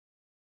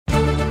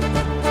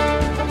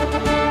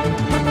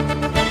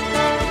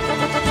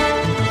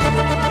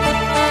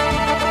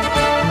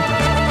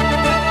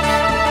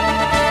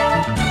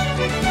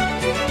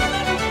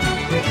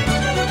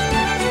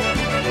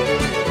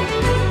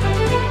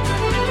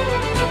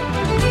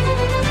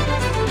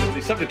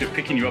to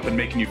picking you up and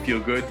making you feel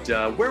good.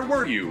 Where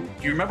were you?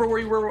 Do you remember where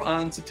you were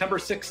on September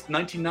 6th,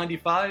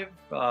 1995,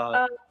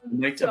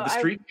 night of the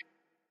streak?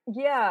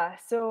 Yeah,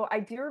 so I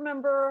do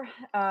remember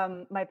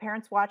my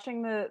parents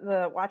watching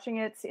watching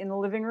it in the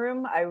living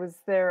room. I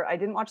was there. I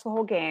didn't watch the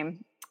whole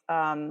game.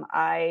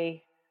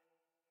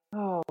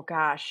 Oh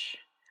gosh,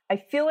 I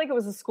feel like it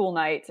was a school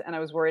night, and I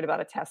was worried about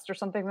a test or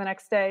something the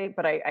next day,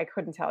 but I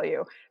couldn't tell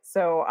you.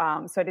 So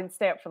I didn't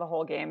stay up for the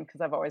whole game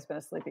because I've always been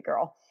a sleepy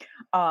girl.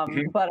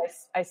 But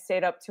I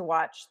stayed up to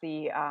watch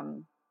the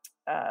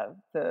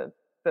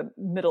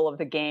middle of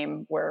the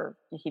game where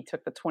he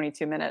took the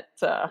 22-minute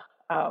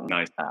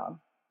Nice.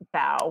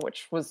 bow,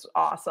 which was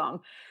awesome.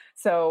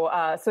 So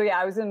yeah,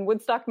 I was in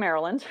Woodstock,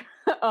 Maryland,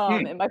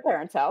 in my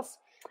parents' house.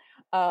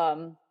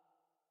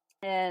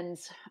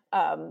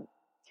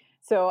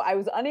 So I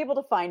was unable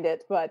to find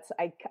it, but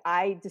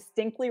I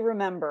distinctly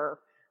remember,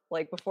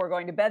 like, before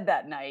going to bed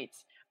that night,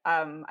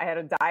 I had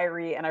a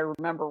diary, and I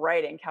remember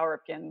writing, Cal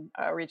Ripken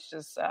reached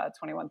his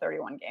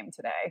 21-31 game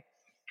today.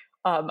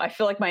 I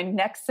feel like my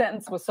next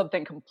sentence was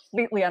something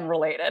completely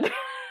unrelated.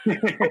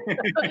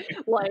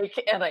 Like,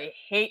 and I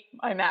hate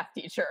my math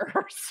teacher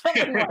or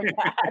something like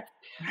that.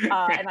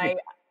 And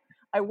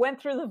I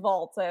went through the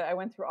vault. I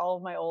went through all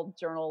of my old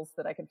journals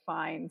that I could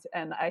find,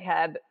 and I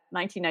had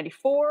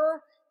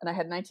 1994, and I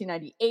had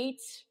 1998,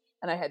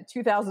 and I had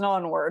 2000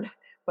 onward,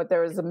 but there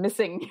was a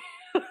missing.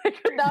 I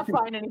could not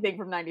find anything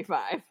from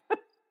 95.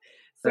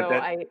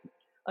 So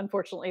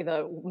unfortunately,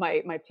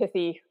 my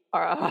pithy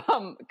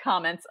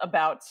comments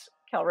about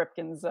Cal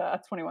Ripken's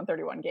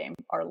 21-31 game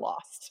are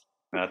lost.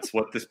 That's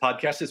what this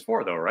podcast is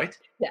for, though, right?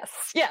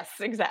 Yes,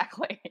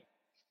 exactly.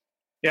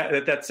 Yeah,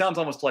 that sounds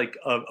almost like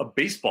a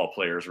baseball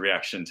player's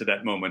reaction to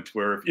that moment,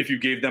 where if you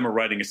gave them a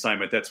writing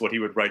assignment, that's what he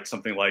would write,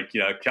 something like,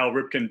 yeah, Cal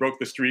Ripken broke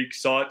the streak,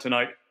 saw it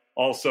tonight.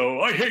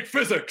 Also, I hate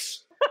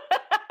physics.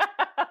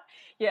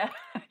 Yeah,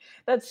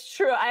 that's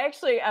true. I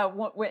actually,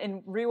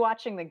 in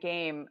rewatching the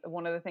game,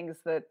 one of the things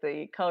that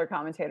the color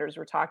commentators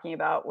were talking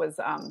about was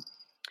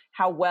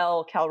how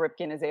well Cal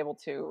Ripken is able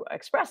to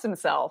express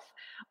himself.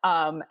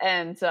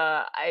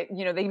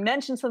 They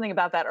mentioned something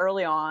about that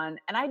early on,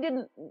 and I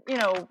didn't,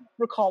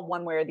 recall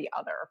one way or the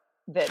other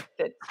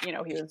that he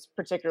was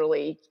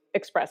particularly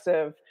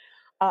expressive.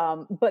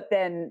 But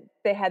then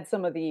they had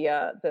some of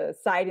the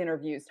side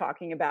interviews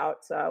talking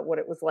about what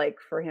it was like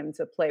for him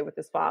to play with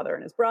his father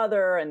and his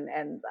brother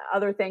and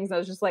other things. And I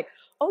was just like,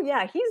 oh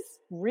yeah, he's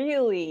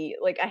really,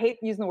 like, I hate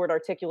using the word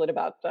articulate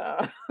about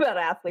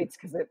athletes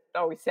because it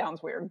always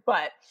sounds weird,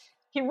 but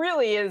he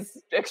really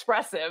is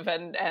expressive,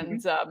 and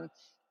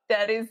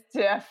that is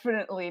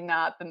definitely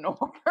not the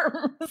norm.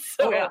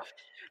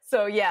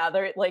 So yeah,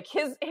 they're like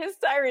his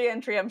diary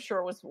entry, I'm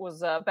sure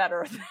was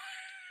better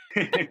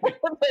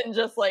than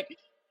just like,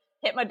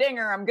 hit my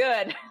dinger, I'm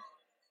good.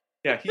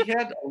 Yeah, he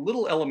had a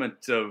little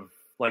element of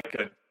like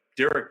a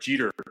Derek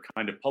Jeter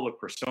kind of public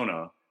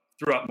persona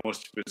throughout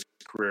most of his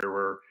career,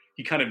 where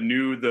he kind of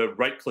knew the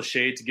right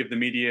cliche to give the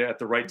media at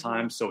the right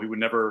time, so he would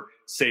never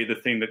say the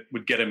thing that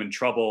would get him in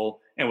trouble,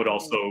 and would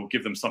also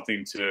give them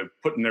something to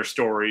put in their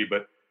story,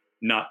 but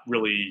not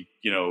really,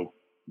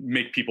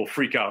 make people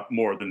freak out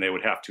more than they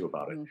would have to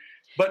about it.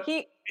 But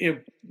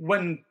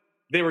when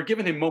they were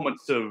giving him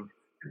moments to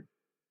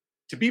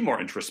be more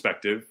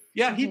introspective,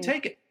 he'd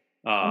take it.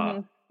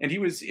 And it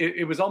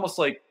was almost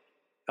like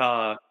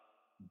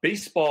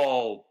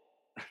baseball.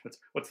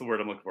 What's the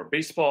word I'm looking for?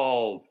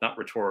 Baseball, not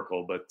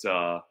rhetorical, but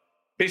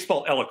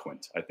baseball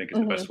eloquent, I think is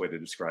the best way to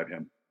describe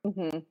him.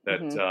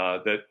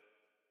 That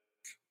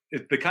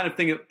it's the kind of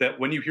thing that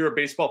when you hear a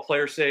baseball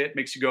player say it,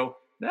 makes you go,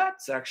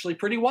 that's actually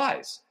pretty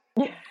wise.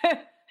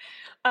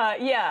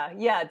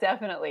 Yeah,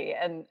 definitely.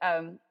 And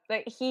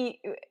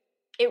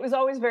it was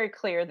always very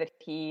clear that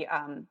he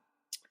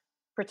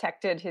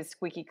protected his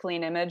squeaky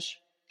clean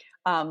image.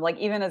 Like,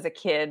 even as a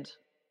kid,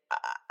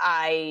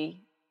 I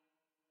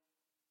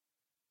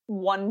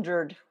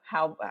wondered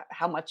how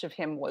much of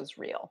him was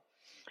real.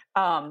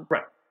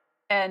 Right.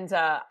 And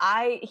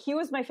he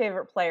was my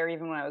favorite player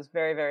even when I was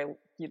very, very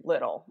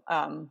little.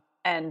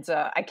 And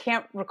I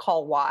can't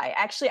recall why.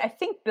 Actually, I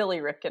think Billy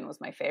Ripken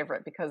was my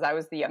favorite because I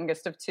was the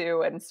youngest of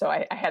two, and so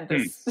I had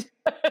this.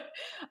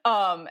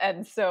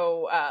 And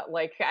so,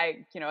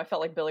 I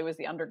felt like Billy was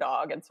the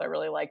underdog, and so I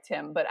really liked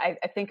him. But I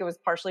think it was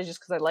partially just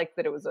because I liked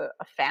that it was a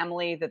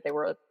family, that they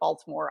were a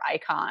Baltimore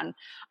icon,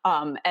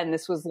 and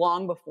this was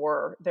long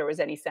before there was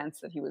any sense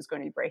that he was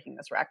going to be breaking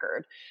this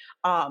record.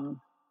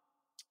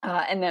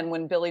 And then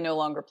when Billy no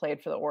longer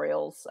played for the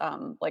Orioles,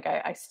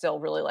 I still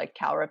really liked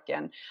Cal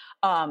Ripken.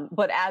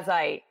 But as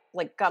I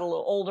got a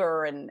little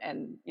older and a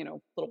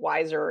little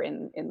wiser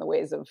in the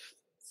ways of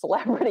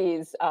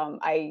celebrities,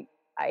 I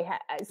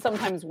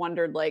sometimes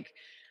wondered,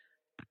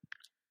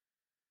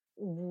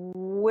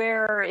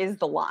 where is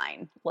the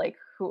line? Like,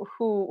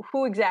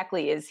 who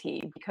exactly is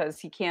he? Because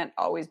he can't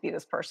always be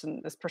this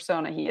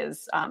persona he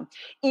is.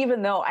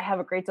 Even though I have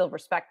a great deal of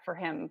respect for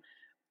him,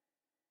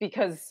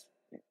 because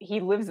he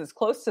lives as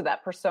close to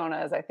that persona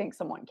as I think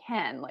someone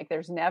can. Like,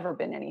 there's never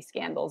been any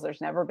scandals.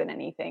 There's never been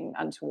anything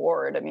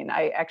untoward. I mean,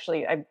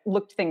 I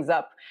looked things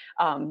up,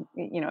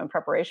 in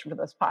preparation for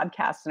this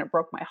podcast, and it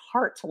broke my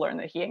heart to learn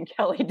that he and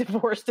Kelly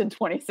divorced in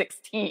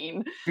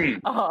 2016.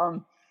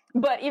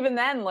 But even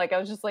then, like, I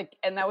was just like,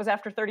 and that was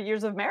after 30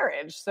 years of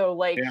marriage. So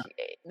like,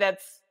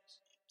 that's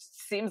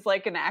seems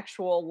like an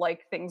actual,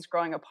 like, things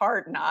growing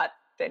apart, not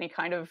any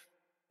kind of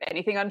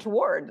anything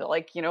untoward.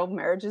 Like,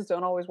 marriages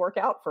don't always work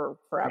out for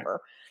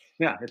forever.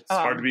 Yeah, it's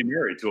hard to be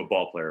married to a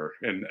ball player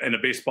and a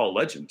baseball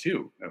legend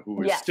too,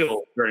 who is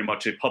still very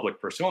much a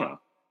public persona.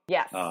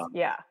 Yes.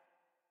 Yeah.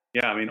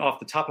 I mean, off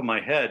the top of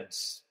my head,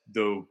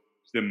 the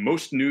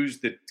most news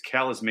that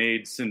Cal has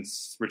made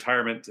since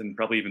retirement, and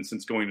probably even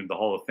since going to the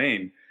Hall of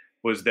Fame,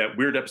 was that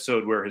weird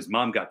episode where his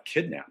mom got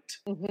kidnapped.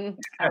 Mm-hmm.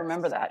 I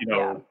remember that.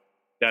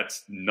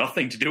 That's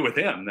nothing to do with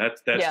him.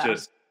 That's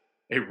just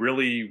a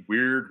really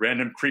weird,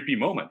 random, creepy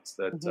moment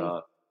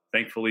that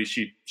thankfully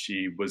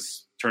she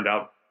was turned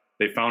out.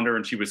 They found her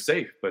and she was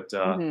safe. But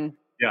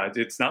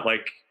it's not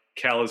like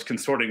Cal is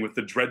consorting with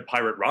the Dread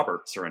Pirate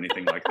Roberts or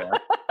anything like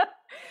that.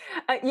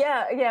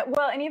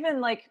 Well, and even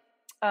like,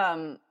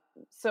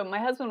 so my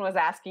husband was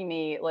asking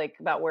me like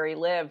about where he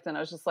lived, and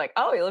I was just like,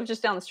 oh, he lived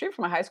just down the street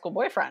from my high school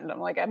boyfriend. I'm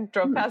like, I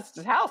drove past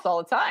his house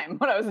all the time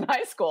when I was in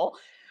high school.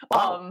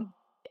 Wow.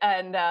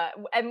 And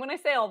when I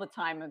say all the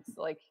time, it's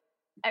like,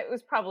 it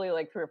was probably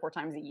like 3 or 4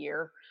 times a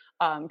year.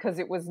 Cause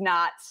it was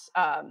not,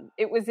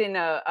 it was in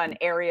an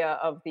area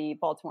of the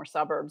Baltimore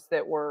suburbs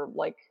that were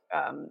like,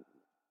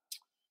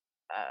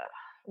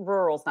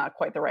 rural's not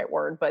quite the right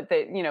word, but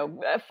they,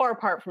 far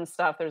apart from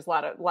stuff. There's a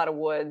lot of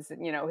woods.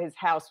 His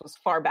house was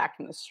far back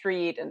from the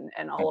street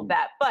and all of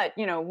that. But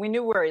we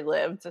knew where he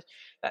lived.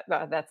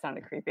 That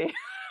sounded creepy.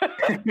 I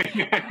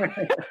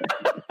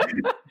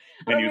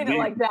don't mean it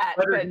like that.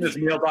 Letters in his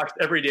mailbox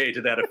every day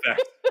to that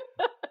effect.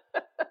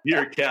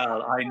 Dear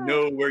Cal, I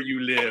know where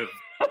you live.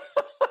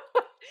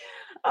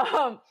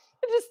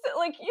 Just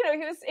like he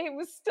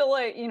was still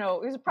he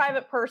was a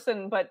private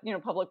person, but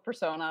public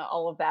persona,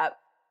 all of that.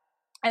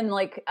 And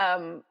like,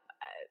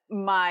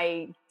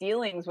 my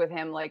dealings with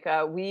him, like,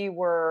 we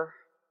were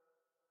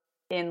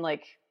in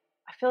like,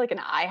 I feel like an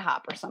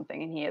IHOP or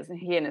something. And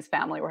he and his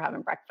family were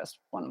having breakfast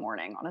one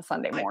morning on a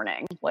Sunday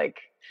morning,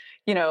 like,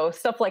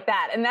 stuff like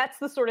that. And that's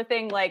the sort of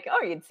thing, like,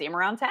 oh, you'd see him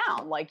around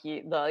town. Like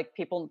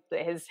people,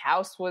 his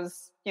house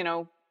was,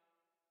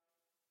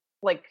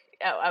 like,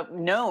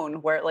 known,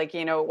 where like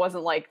it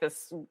wasn't like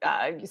this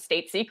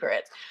state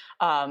secret.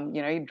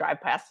 You'd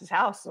drive past his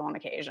house on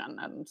occasion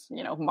and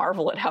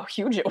marvel at how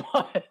huge it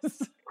was.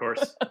 Of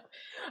course.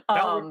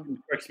 That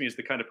strikes me as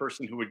the kind of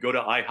person who would go to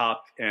IHOP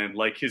and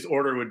like his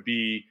order would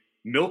be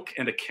milk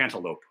and a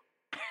cantaloupe.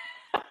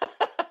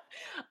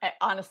 I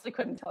honestly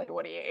couldn't tell you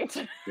what he ate.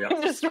 Yeah. I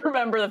just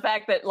remember the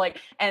fact that like,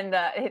 and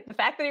the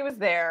fact that he was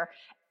there.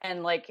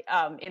 And like,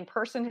 in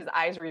person, his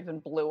eyes are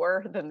even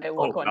bluer than they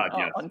look on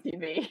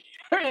TV.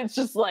 It's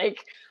just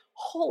like,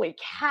 holy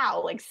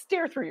cow, like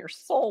stare through your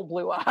soul,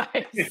 blue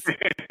eyes. It's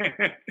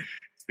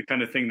the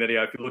kind of thing that,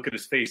 if you look at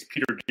his face,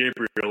 Peter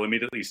Gabriel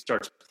immediately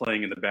starts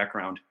playing in the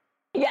background.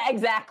 Yeah,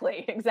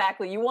 exactly.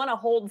 You want to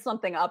hold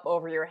something up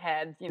over your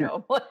head, like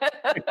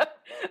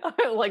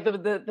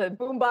the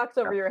boombox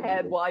over your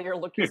head while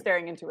you're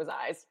staring into his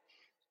eyes.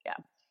 Yeah.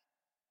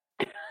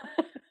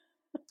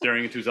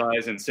 Staring into his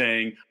eyes and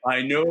saying,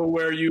 I know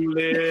where you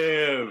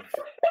live.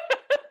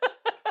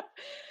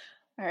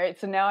 All right,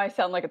 so now I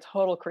sound like a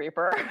total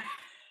creeper.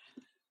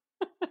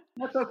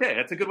 That's okay.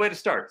 That's a good way to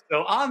start.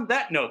 So on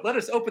that note, let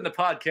us open the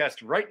podcast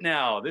right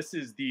now. This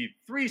is the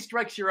 3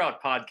 Strikes You're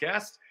Out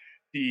podcast,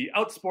 the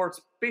Outsports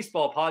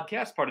Baseball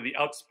podcast, part of the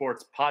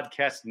Outsports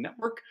Podcast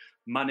Network.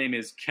 My name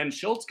is Ken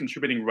Schultz,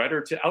 contributing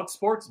writer to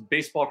Outsports,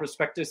 Baseball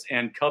Prospectus,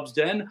 and Cubs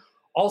Den.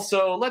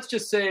 Also, let's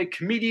just say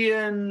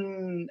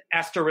comedian,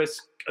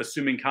 asterisk,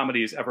 assuming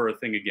comedy is ever a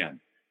thing again.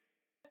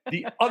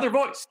 The other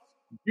voice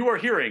you are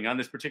hearing on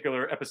this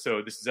particular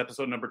episode, this is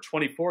episode number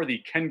 24, the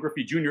Ken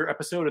Griffey Jr.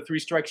 episode of 3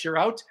 Strikes You're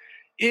Out,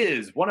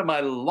 is one of my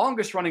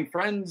longest running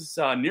friends,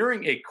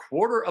 nearing a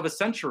quarter of a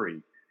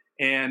century,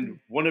 and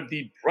one of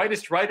the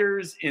brightest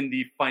writers in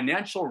the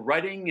financial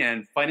writing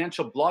and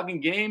financial blogging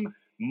game,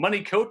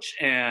 money coach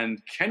and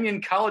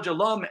Kenyon College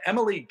alum,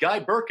 Emily Guy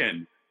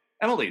Birken.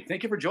 Emily,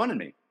 thank you for joining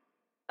me.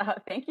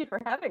 Thank you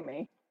for having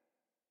me.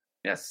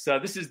 Yes,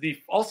 this is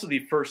also the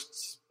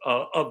first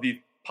of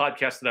the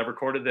podcasts that I've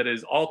recorded that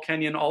is all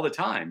Kenyon all the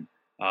time,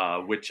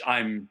 which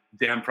I'm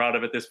damn proud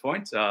of at this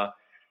point.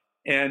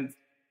 And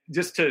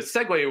just to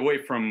segue away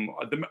from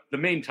the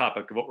main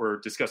topic of what we're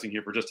discussing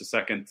here for just a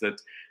second,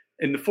 that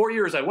in the 4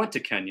 years I went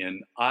to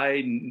Kenyon,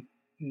 I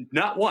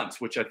not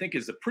once, which I think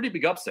is a pretty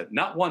big upset,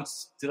 not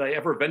once did I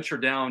ever venture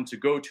down to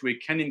go to a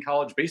Kenyon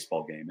College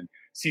baseball game and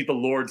see the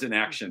Lords in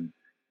action.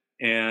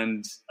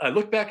 And I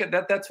look back at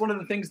that. That's one of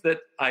the things that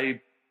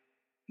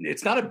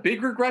it's not a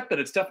big regret, but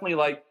it's definitely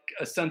like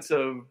a sense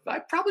of, I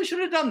probably should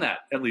have done that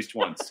at least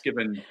once,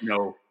 given,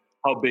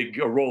 how big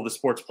a role the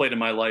sports played in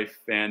my life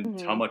and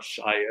how much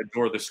I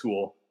adore the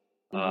school.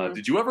 Mhm.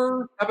 Did you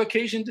ever have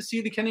occasion to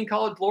see the Kenyon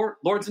College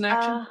Lords in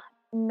action?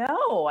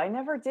 No, I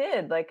never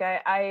did. Like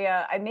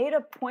I made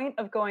a point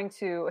of going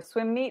to a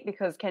swim meet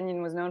because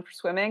Kenyon was known for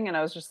swimming, and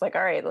I was just like,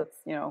 all right, let's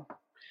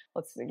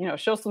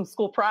show some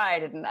school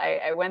pride. And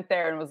I went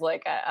there and was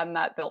like, I'm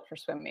not built for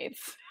swim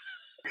meets.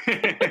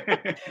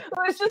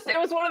 It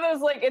was one of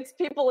those, like, it's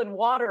people in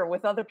water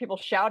with other people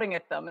shouting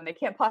at them and they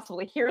can't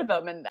possibly hear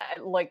them, and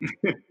that, like,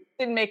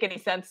 didn't make any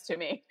sense to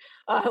me.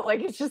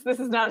 Like, it's just,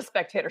 this is not a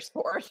spectator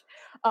sport.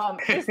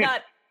 It's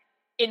not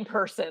in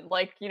person.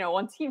 Like,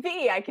 on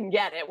TV I can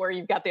get it, where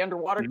you've got the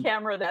underwater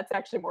camera, that's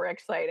actually more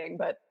exciting.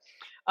 But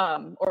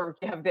or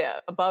you have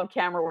the above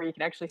camera where you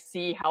can actually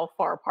see how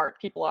far apart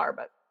people are.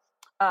 But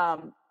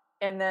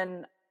and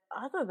then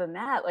other than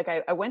that, like,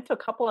 I went to a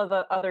couple of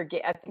the other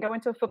I think I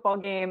went to a football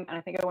game, and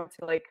I think I went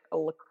to, like, a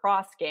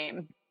lacrosse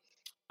game,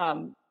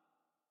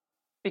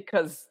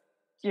 because,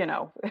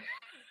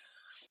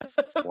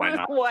 Why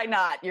not? why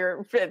not?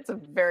 It's a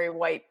very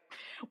white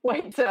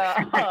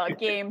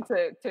game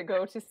to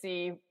go to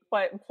see,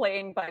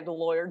 playing by the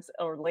lords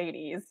or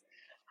ladies.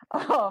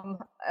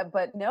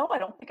 But no, I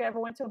don't think I ever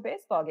went to a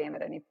baseball game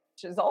at any,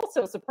 which is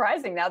also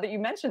surprising now that you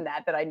mentioned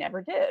that I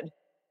never did.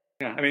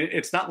 Yeah, I mean,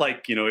 it's not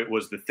like, it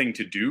was the thing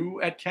to do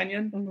at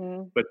Kenyon,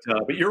 Mm-hmm. but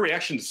your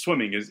reaction to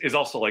swimming is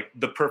also like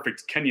the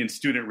perfect Kenyon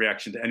student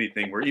reaction to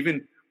anything, where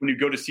even when you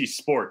go to see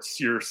sports,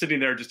 you're sitting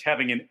there just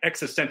having an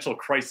existential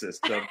crisis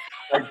of,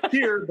 like,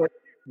 here, but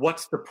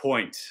what's the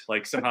point?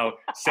 Like, somehow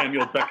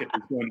Samuel Beckett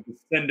is going to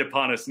descend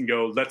upon us and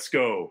go, let's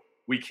go.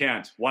 We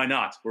can't. Why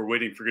not? We're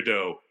waiting for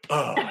Godot.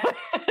 Oh.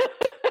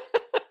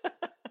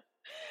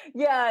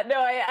 Yeah,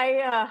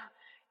 no,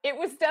 it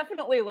was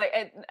definitely, like,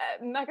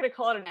 I'm not going to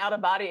call it an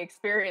out-of-body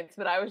experience,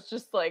 but I was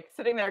just, like,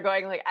 sitting there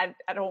going, like,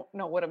 I don't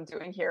know what I'm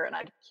doing here, and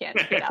I can't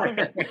get out of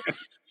it.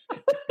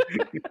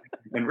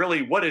 And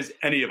really, what is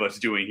any of us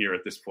doing here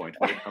at this point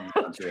when it comes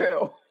down to it?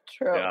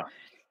 True.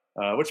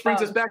 Yeah. Which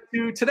brings us back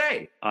to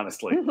today,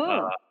 honestly.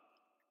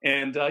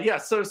 Mm-hmm.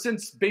 So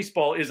since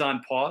baseball is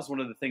on pause, one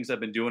of the things I've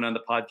been doing on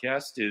the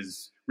podcast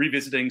is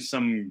revisiting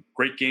some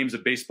great games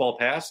of baseball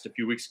past. A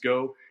few weeks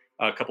ago,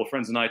 a couple of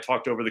friends and I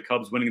talked over the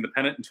Cubs winning the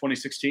pennant in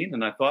 2016.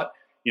 And I thought,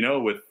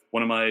 with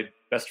one of my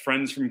best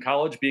friends from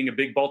college being a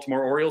big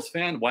Baltimore Orioles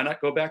fan, why not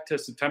go back to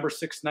September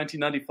 6th,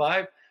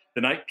 1995, the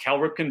night Cal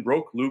Ripken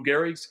broke Lou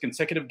Gehrig's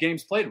consecutive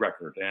games played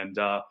record. And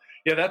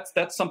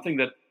that's something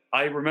that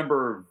I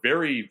remember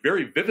very,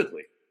 very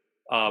vividly,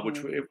 which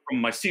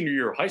from my senior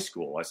year of high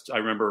school. I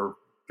remember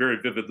very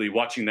vividly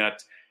watching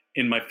that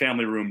in my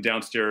family room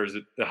downstairs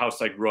at the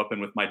house I grew up in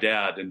with my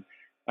dad. And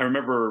I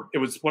remember it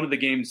was one of the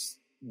games,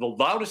 the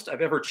loudest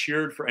I've ever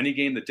cheered for any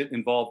game that didn't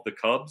involve the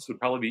Cubs would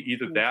probably be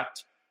either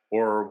that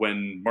or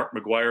when Mark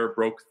McGwire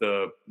broke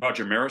the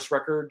Roger Maris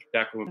record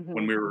back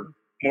when we were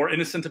more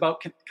innocent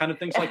about kind of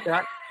things like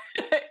that.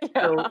 Yeah.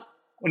 So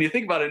when you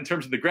think about it in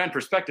terms of the grand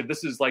perspective,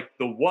 this is like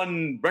the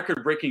one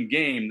record-breaking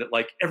game that,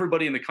 like,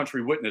 everybody in the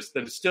country witnessed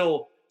that has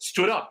still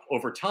stood up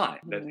over time,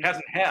 that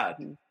hasn't had,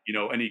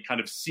 any kind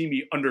of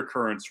seamy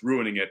undercurrents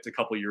ruining it a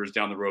couple of years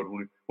down the road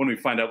when we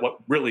find out what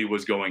really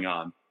was going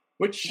on,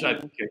 which I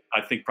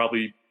think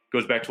probably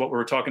goes back to what we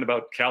were talking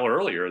about Cal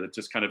earlier, that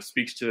just kind of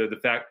speaks to the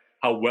fact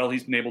how well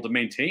he's been able to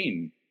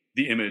maintain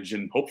the image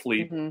and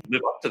hopefully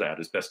live up to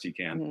that as best he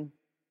can. Mm-hmm.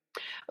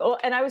 Well,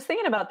 and I was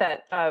thinking about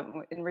that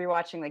in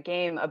rewatching the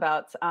game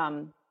about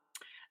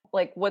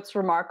like, what's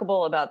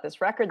remarkable about this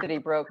record that he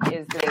broke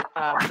is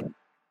that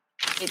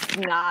it's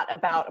not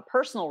about a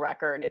personal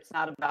record. It's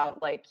not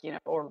about, like,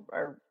 or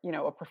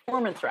a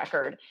performance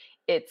record.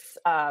 It's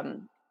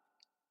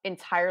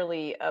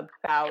entirely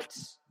about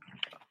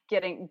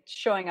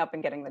showing up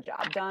and getting the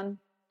job done,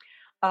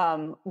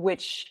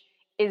 which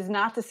is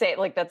not to say,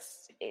 like,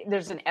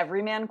 there's an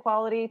everyman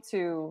quality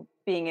to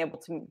being able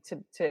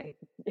to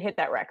hit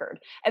that record.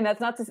 And that's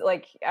not to say,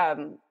 like,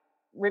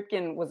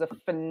 Ripken was a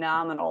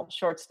phenomenal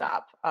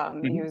shortstop.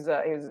 He was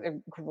a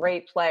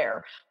great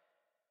player,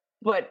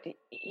 but,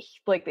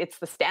 like, it's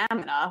the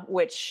stamina,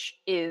 which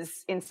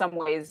is in some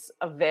ways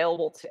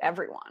available to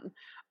everyone,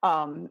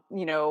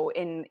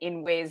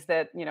 in ways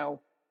that,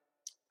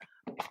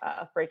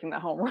 breaking the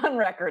home run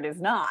record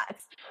is not.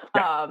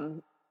 Yeah.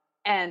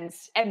 And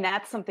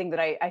that's something that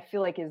I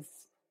feel like is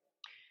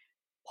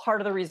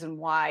part of the reason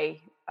why,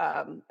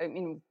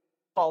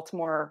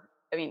 Baltimore,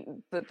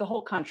 the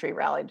whole country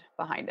rallied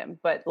behind him,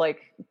 but,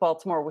 like,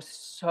 Baltimore was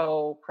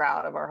so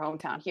proud of our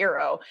hometown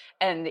hero,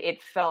 and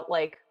it felt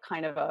like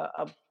kind of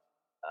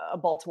a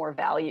Baltimore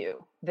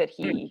value that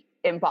he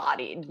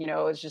embodied.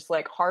 It's just,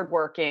 like,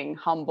 hardworking,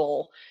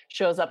 humble,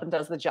 shows up and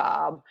does the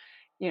job,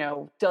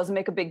 doesn't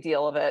make a big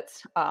deal of it.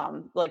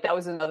 Like, that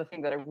was another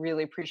thing that I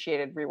really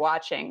appreciated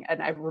rewatching.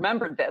 And I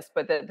remembered this,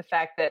 but the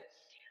fact that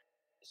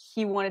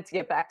he wanted to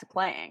get back to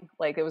playing,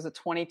 like, it was a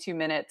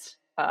 22-minute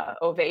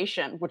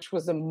ovation, which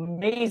was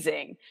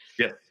amazing.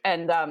 Yes.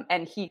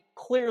 And he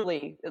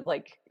clearly,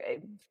 like,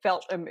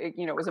 felt,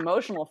 it was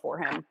emotional for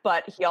him,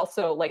 but he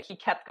also, like, he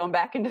kept going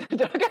back into the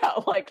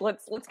dugout, like,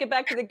 let's get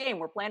back to the game.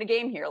 We're playing a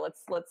game here.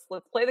 Let's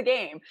play the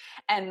game.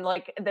 And,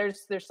 like,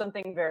 there's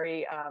something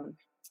very,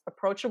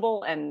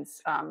 approachable and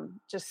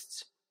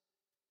just,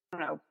 I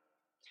don't know,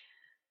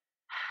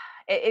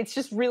 it's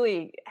just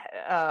really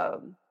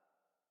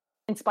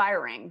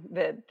inspiring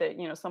that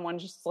someone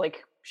just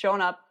like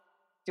showing up,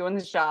 doing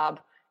this job,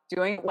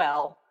 doing it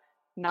well,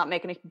 not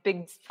making a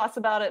big fuss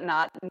about it,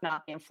 not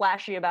being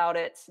flashy about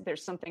it.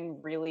 There's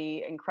something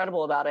really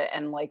incredible about it,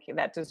 and like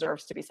that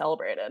deserves to be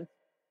celebrated.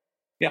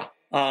 Yeah,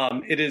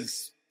 it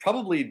is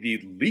probably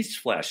the least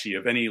flashy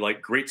of any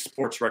like great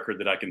sports record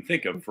that I can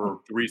think of, for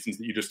the reasons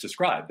that you just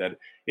described. That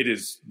it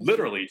is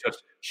literally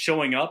just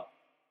showing up,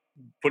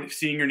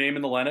 seeing your name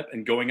in the lineup,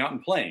 and going out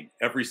and playing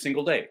every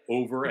single day,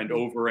 over and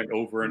over and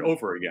over and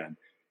over again,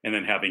 and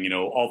then having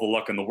all the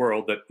luck in the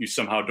world that you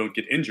somehow don't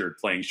get injured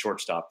playing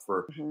shortstop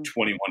for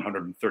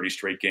 2,130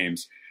 straight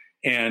games.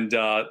 And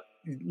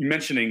you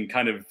mentioning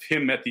kind of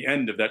him at the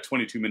end of that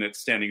 22-minute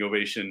standing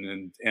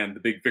ovation and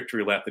the big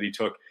victory lap that he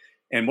took.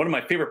 And one of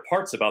my favorite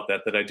parts about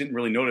that I didn't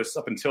really notice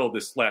up until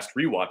this last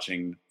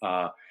rewatching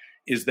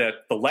is that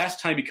the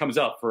last time he comes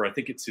up for, I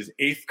think it's his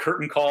 8th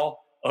curtain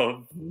call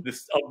of the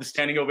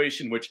standing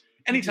ovation, which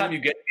anytime you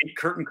get 8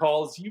 curtain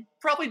calls, you've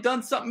probably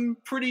done something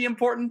pretty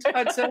important,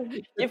 I'd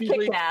say. You've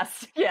kicked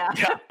ass. Yeah.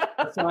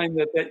 A sign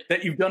that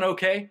you've done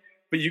okay.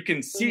 But you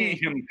can see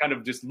him kind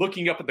of just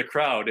looking up at the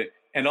crowd,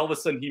 and all of a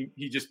sudden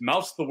he just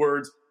mouths the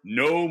words,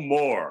 "No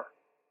more."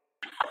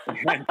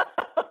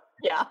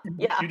 Yeah.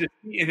 You just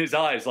see in his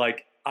eyes,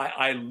 like,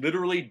 I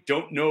literally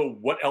don't know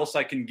what else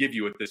I can give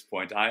you at this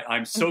point.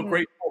 I'm so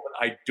grateful,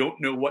 but I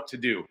don't know what to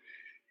do.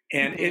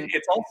 And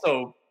it's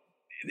also,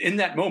 in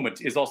that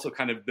moment, is also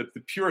kind of the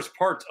purest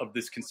part of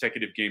this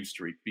consecutive game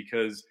streak,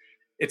 because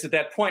it's at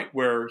that point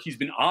where he's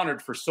been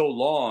honored for so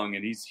long,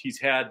 and he's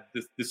had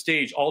the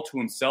stage all to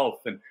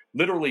himself and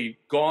literally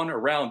gone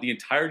around the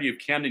entirety of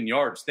Camden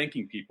Yards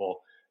thanking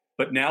people.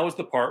 But now is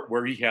the part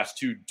where he has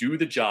to do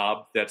the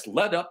job that's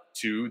led up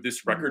to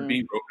this record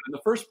being broken in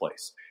the first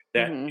place.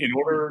 That in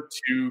order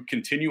to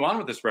continue on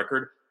with this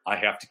record, I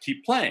have to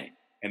keep playing.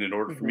 And in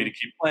order for me to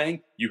keep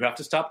playing, you have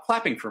to stop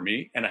clapping for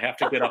me, and I have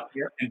to get up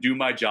here and do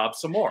my job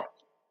some more.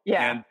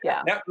 And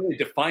that really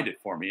defined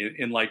it for me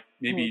in like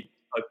maybe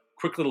a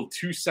quick little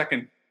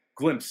 2-second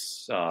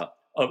glimpse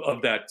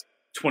of that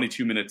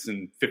 22 minutes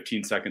and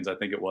 15 seconds, I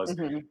think it was.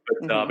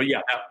 But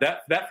yeah,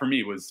 that for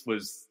me was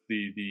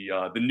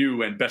the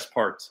new and best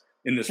part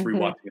in this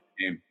rewatching of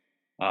the game.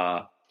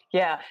 Well,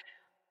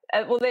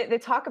 they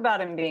talk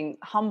about him being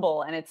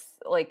humble, and it's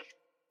like,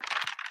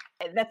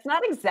 that's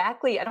not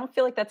exactly, I don't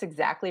feel like that's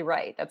exactly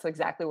right. That's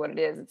exactly what it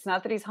is. It's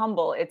not that he's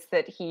humble. It's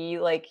that he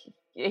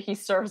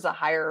serves a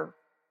higher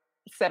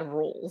set of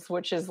rules,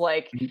 which is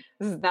like, this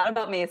is not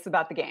about me. It's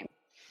about the game.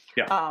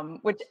 Yeah.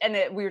 We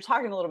were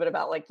talking a little bit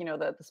about like,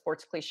 the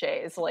sports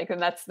cliches, like,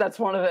 and that's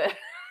one of the,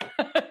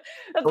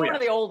 one of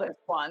the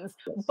oldest ones,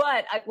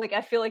 but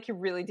I feel like he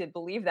really did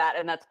believe that.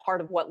 And that's part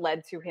of what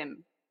led to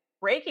him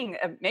making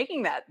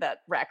that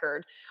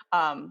record.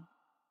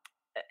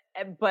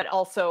 But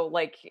also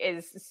like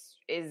is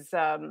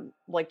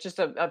like just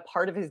a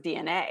part of his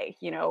DNA,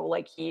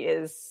 like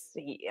he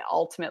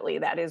ultimately,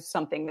 that is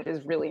something that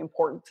is really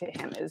important to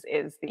him, is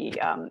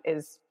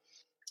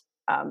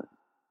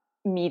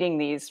meeting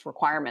these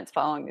requirements,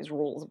 following these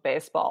rules of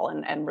baseball,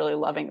 and really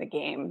loving the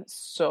game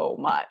so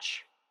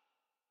much.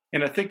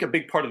 And I think a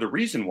big part of the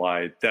reason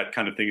why that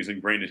kind of thing is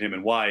ingrained in him,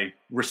 and why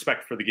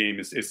respect for the game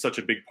is such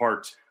a big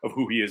part of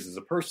who he is as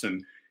a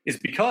person, is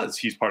because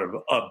he's part of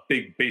a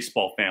big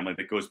baseball family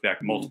that goes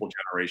back multiple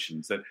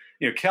generations. That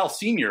Cal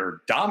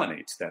Sr.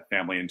 dominates that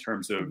family in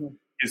terms of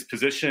his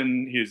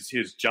position,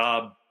 his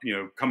job,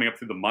 coming up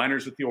through the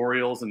minors with the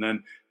Orioles, and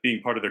then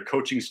being part of their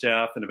coaching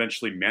staff, and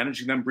eventually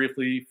managing them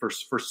briefly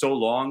for so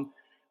long.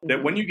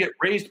 That when you get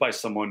raised by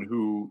someone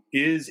who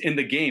is in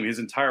the game his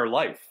entire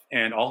life,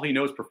 and all he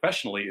knows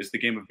professionally is the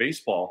game of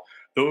baseball,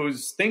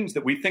 those things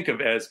that we think of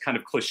as kind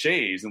of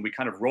cliches and we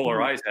kind of roll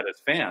our eyes at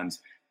as fans,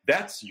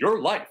 that's your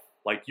life.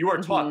 Like, you are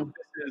taught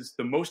this is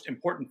the most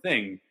important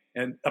thing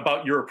and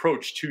about your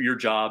approach to your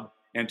job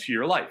and to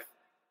your life.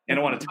 And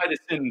I want to tie this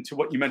into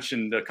what you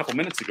mentioned a couple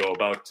minutes ago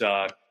about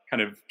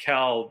kind of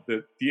Cal,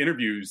 the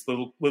interviews,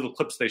 little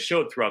clips they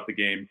showed throughout the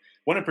game.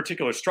 One in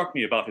particular struck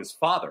me about his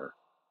father.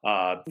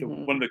 One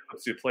of the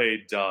clips they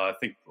played, I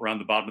think around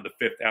the bottom of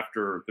the 5th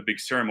after the big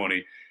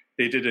ceremony,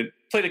 they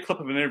played a clip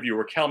of an interview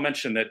where Cal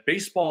mentioned that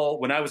baseball,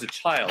 when I was a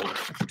child,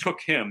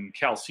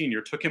 Cal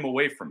Sr., took him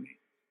away from me.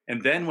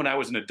 And then when I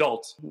was an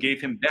adult,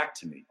 gave him back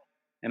to me.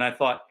 And I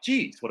thought,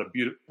 geez, what a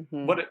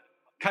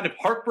kind of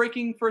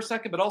heartbreaking for a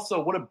second, but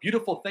also what a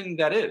beautiful thing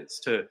that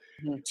is to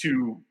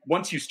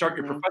once you start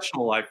your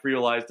professional life,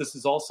 realize this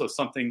is also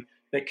something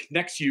that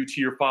connects you to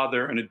your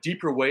father in a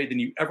deeper way than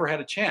you ever had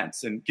a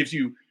chance, and gives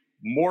you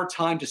more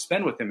time to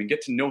spend with him and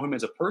get to know him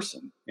as a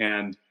person.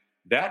 And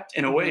that,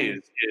 in a way,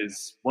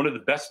 is one of the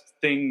best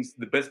things,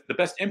 the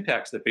best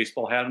impacts that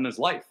baseball had in his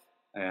life.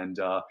 And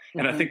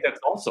I think that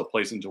also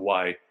plays into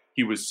why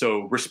he was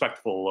so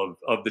respectful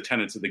of the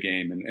tenets of the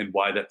game, and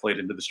why that played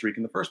into the streak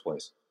in the first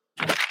place.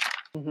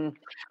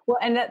 Well,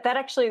 and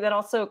that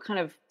also kind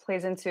of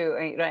plays into,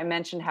 I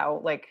mentioned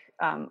how like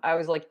I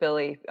always liked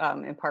Billy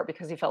in part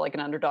because he felt like an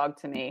underdog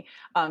to me,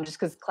 just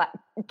because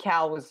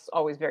Cal was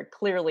always very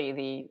clearly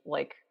the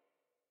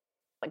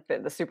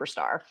the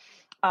superstar,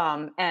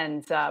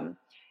 and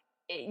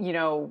you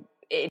know,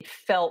 it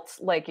felt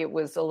like it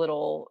was a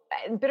little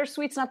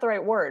bittersweet's not the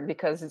right word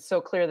because it's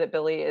so clear that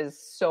Billy is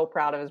so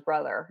proud of his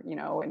brother, you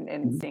know,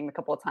 and seeing a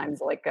couple of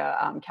times like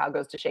Cal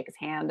goes to shake his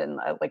hand and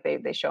like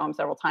they show him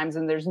several times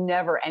and there's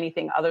never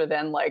anything other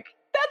than like,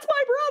 that's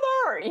my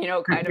brother, you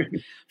know, kind of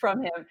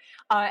from him.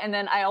 And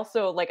then I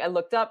also I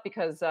looked up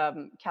because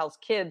Cal's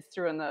kids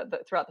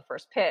throughout the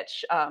first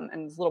pitch,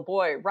 and his little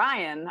boy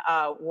Ryan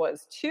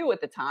was 2 at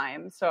the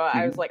time. So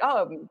I was like,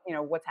 oh, you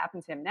know, what's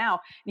happened to him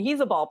now? And he's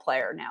a ball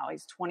player now.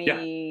 He's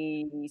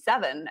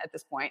 27 at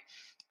this point,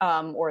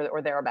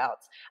 or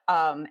thereabouts.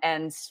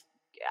 And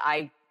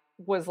I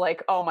was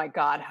like, oh my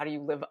God, how do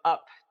you live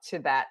up to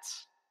that?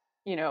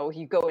 You know,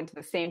 you go into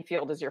the same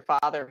field as your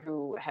father,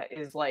 who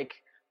is like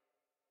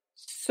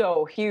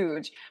so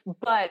huge.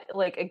 But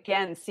like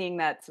again, seeing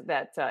that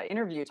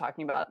interview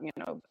talking about, you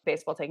know,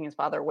 baseball taking his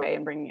father away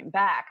and bringing him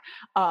back,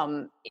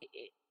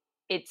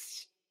 it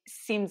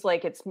seems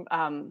like it's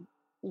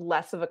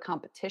less of a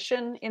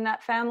competition in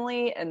that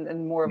family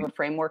and more of a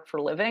framework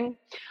for living,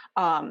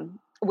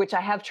 which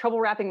I have trouble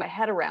wrapping my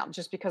head around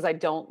just because I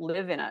don't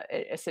live in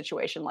a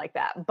situation like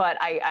that. But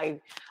I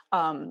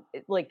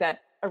like that.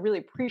 I really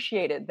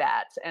appreciated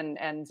that and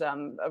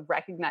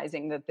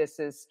recognizing that this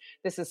is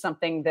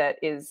something that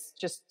is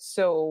just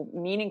so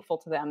meaningful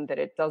to them that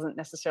it doesn't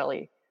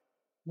necessarily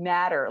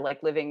matter.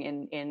 Like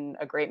living in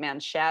a great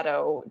man's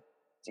shadow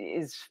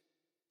is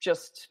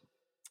just,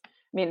 I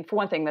mean, for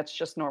one thing, that's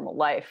just normal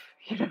life,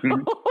 you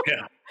know.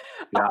 Yeah.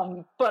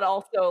 But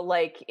also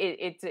like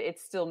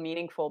it's still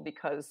meaningful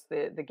because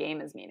the game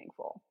is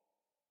meaningful.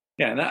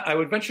 Yeah, and I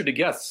would venture to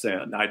guess,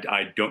 and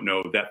I don't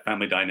know that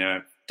family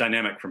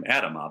dynamic from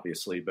Adam,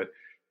 obviously, but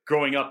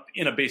growing up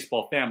in a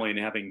baseball family and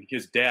having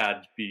his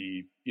dad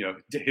be, you know,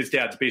 his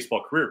dad's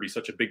baseball career be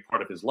such a big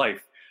part of his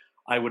life,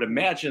 I would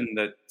imagine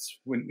that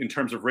in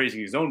terms of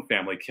raising his own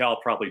family, Cal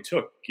probably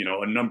took, you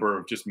know, a number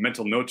of just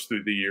mental notes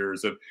through the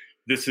years of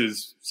this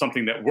is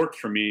something that worked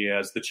for me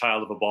as the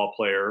child of a ball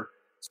player,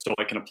 so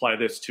I can apply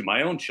this to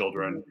my own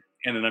children.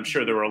 And then I'm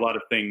sure there were a lot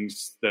of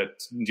things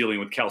that dealing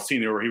with Cal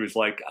Sr. where he was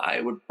like,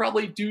 I would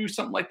probably do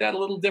something like that a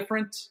little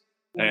different.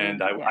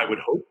 And I would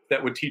hope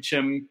that would teach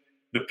him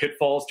the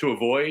pitfalls to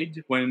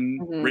avoid when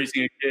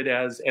raising a kid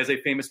as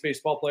a famous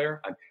baseball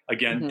player. I,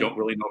 don't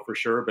really know for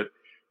sure, but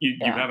you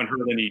haven't heard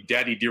any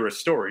daddy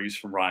dearest stories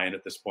from Ryan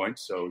at this point.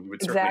 So you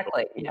would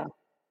certainly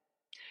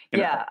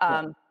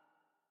hope.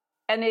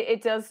 And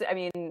it does, I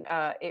mean,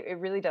 it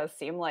really does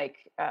seem like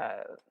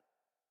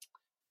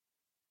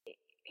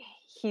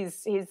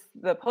he's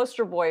the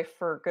poster boy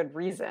for good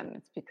reason.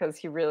 It's because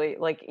he really,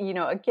 like, you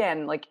know,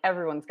 again, like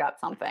everyone's got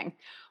something,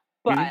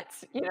 but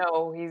you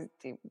know,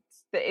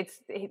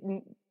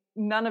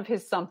 none of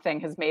his something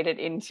has made it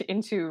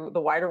into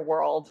the wider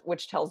world,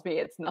 which tells me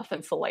it's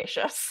nothing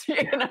salacious.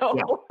 You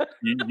know,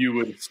 you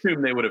would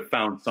assume they would have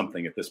found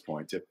something at this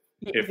point if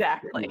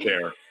exactly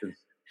there.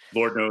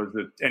 Lord knows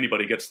that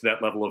anybody gets to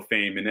that level of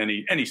fame in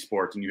any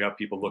sport, and you have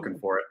people looking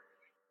for it.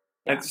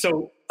 Yeah. And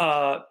so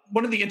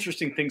one of the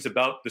interesting things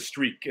about the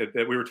streak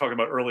that we were talking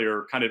about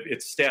earlier, kind of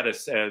its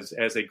status as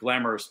a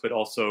glamorous but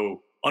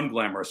also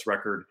unglamorous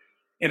record,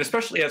 and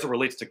especially as it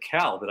relates to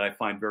Cal, that I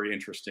find very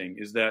interesting,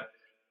 is that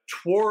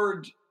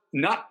toward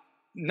not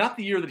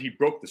the year that he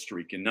broke the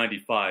streak in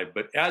 95,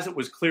 but as it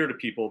was clear to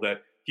people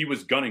that he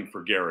was gunning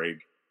for Gehrig,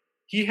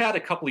 he had a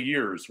couple of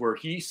years where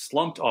he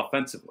slumped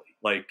offensively.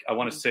 Like, I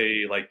want to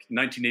say, like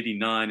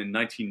 1989 and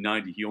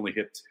 1990, he only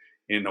hit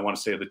in, I want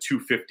to say, the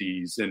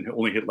 250s and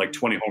only hit like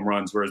 20 home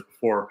runs, whereas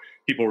before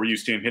people were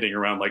used to him hitting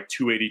around like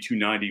 280,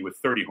 290 with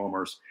 30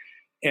 homers.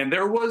 And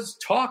there was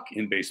talk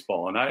in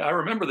baseball, and I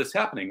remember this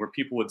happening, where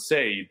people would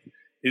say,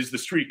 is the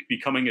streak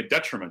becoming a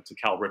detriment to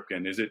Cal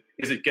Ripken? Is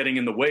it getting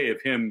in the way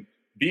of him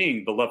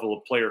being the level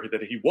of player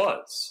that he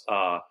was?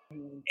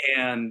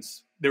 And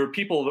there were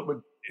people that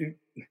would,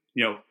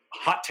 you know,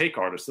 hot take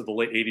artists of the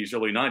late 80s,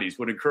 early 90s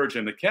would encourage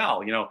him to,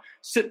 Cal, you know,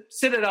 sit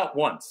it out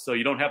once so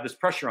you don't have this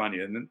pressure on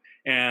you.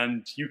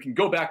 And you can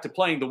go back to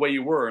playing the way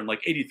you were in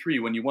like 83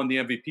 when you won the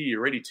MVP,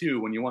 or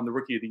 82 when you won the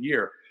Rookie of the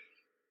Year.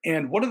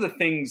 And one of the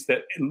things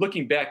that, in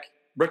looking back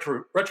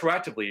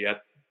retroactively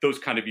at those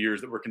kind of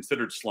years that were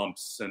considered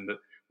slumps and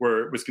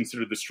where it was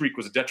considered the streak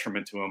was a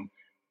detriment to him,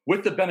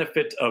 with the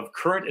benefit of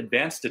current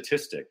advanced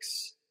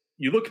statistics,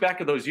 you look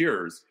back at those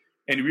years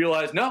and you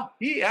realize, no,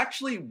 he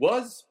actually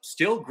was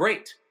still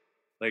great.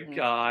 Like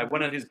I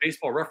went on his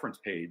baseball reference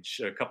page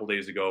a couple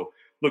days ago,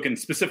 looking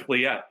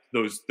specifically at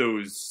those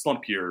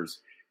slump years,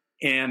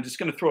 and just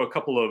going to throw a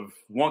couple of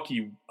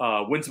wonky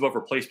wins above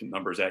replacement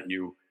numbers at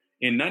you.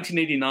 In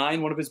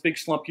 1989, one of his big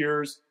slump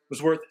years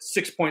was worth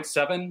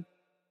 6.7.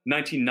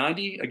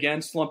 1990,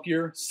 again, slump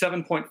year,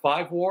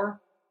 7.5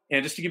 WAR.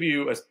 And just to give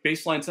you a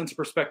baseline sense of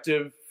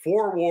perspective,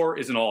 4 WAR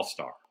is an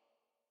all-star.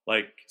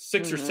 Like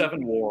 6 or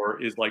 7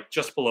 WAR is like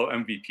just below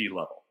MVP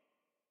level.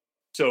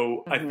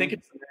 So I think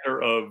it's a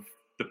matter of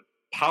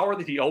power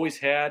that he always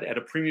had at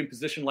a premium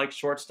position like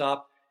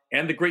shortstop,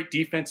 and the great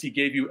defense he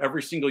gave you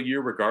every single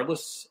year,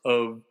 regardless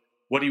of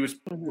what he was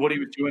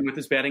doing with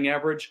his batting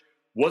average,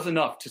 was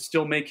enough to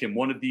still make him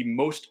one of the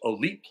most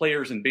elite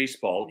players in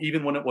baseball,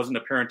 even when it wasn't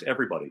apparent to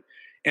everybody.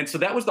 And so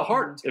that was the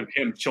heart of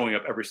him showing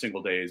up every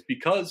single day, is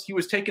because he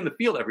was taking the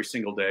field every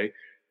single day.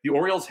 The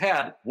Orioles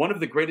had one of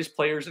the greatest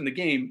players in the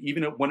game,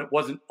 even when it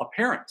wasn't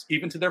apparent,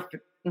 even to their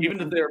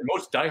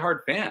most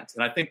diehard fans.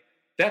 And I think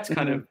that's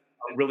kind of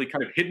a really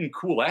kind of hidden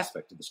cool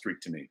aspect of the streak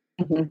to me.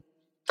 Mm-hmm.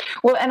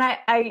 Well, and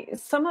I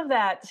some of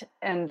that,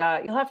 and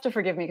you'll have to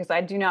forgive me because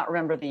I do not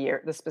remember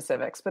the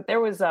specifics, but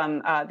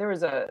I'm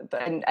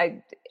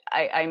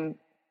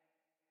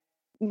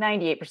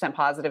 98%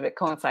 positive it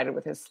coincided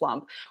with his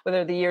slump.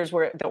 Whether the years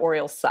where the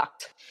Orioles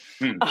sucked,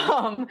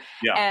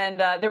 and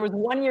there was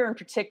one year in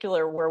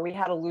particular where we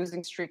had a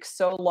losing streak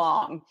so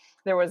long.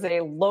 There was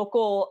a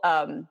local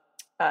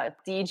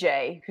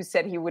DJ who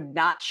said he would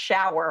not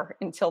shower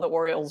until the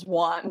Orioles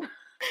won.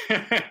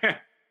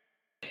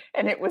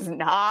 And it was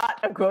not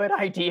a good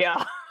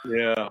idea.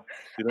 Yeah.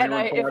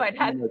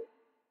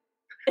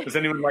 Was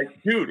anyone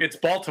like, dude, it's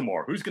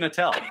Baltimore. Who's going to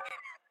tell?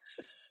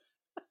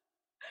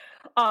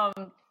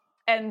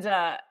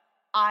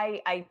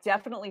 I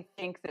definitely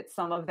think that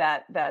some of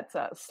that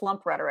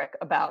slump rhetoric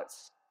about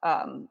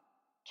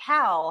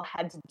Cal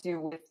had to do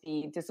with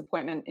the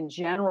disappointment in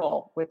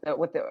general with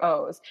the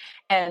O's.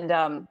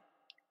 And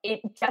it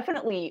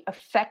definitely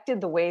affected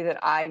the way that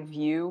I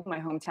view my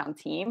hometown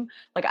team.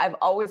 Like, I've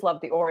always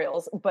loved the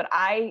Orioles, but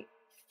I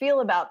feel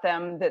about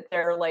them that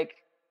they're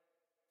like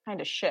kind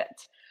of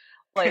shit.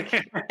 Like,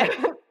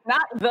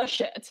 not the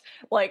shit,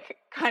 like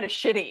kind of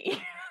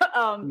shitty.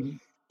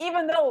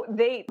 Even though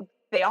they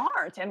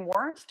aren't and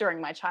weren't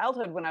during my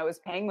childhood when I was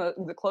paying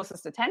the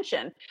closest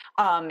attention.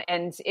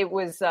 And it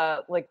was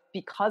like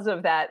because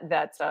of that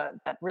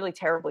really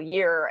terrible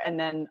year. And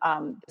then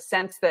the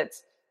sense that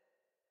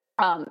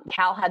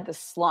Cal had this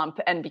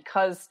slump, and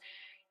because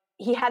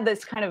he had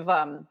this kind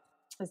of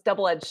this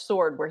double-edged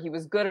sword where he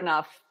was good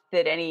enough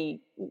that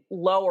any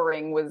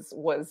lowering was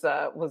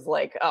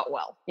like, oh,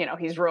 well, you know,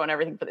 he's ruined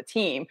everything for the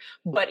team.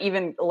 But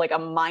even like a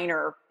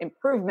minor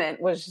improvement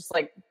was just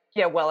like,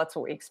 yeah, well, that's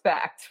what we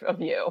expect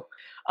of you.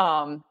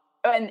 And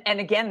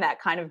again,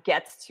 that kind of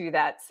gets to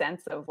that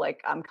sense of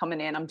like, I'm coming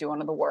in, I'm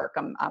doing the work,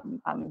 I'm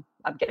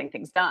getting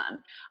things done.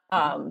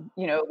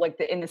 You know, like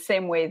in the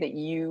same way that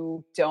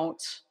you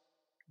don't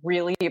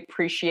really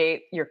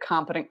appreciate your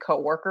competent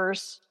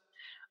coworkers,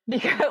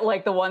 because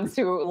like the ones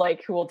who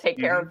will take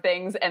care of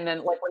things, and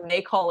then like when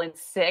they call in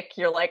sick,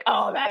 you're like,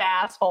 oh, that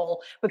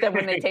asshole. But then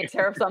when they take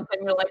care of something,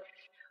 you're like,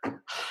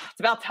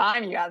 it's about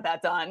time you got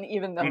that done,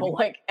 even though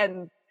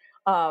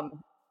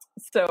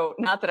so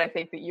not that I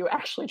think that you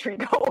actually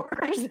treat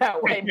coworkers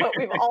that way, but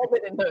we've all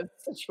been in those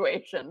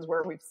situations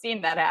where we've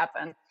seen that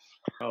happen.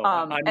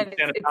 I'm a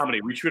fan of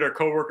comedy. We treat our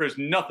coworkers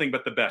nothing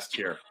but the best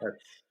here.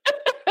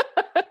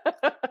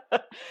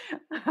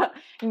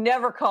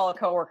 Never call a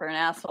coworker an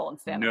asshole in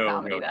stand-up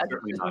comedy. That's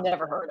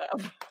never heard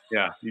of.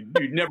 Yeah,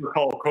 you'd never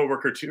call a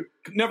coworker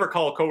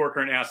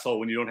an asshole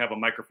when you don't have a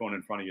microphone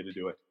in front of you to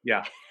do it.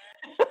 Yeah.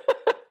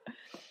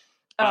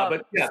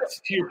 But yeah,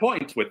 to your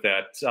point with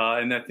that,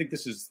 and I think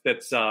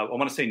I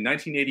want to say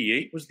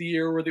 1988 was the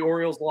year where the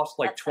Orioles lost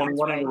like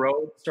 21 in a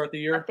row to start the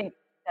year. I think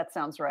that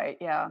sounds right.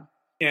 Yeah.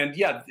 And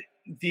yeah,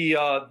 the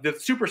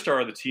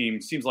superstar of the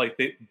team seems like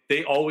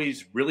they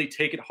always really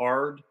take it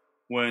hard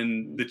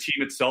when the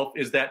team itself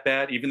is that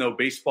bad, even though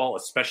baseball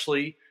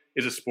especially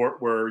is a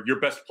sport where your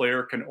best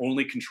player can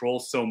only control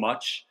so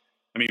much.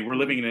 I mean, we're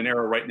living in an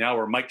era right now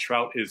where Mike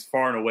Trout is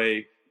far and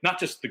away not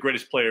just the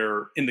greatest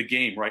player in the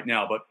game right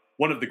now, but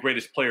one of the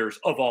greatest players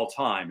of all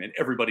time, and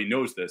everybody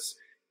knows this.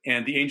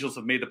 And the Angels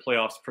have made the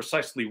playoffs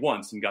precisely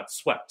once and got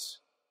swept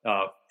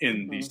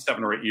in the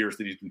 7 or 8 years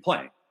that he's been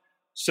playing.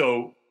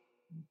 So,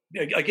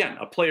 again,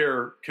 a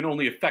player can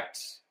only affect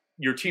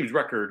your team's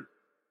record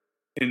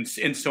in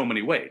so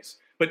many ways.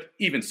 But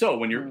even so,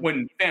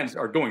 when fans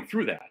are going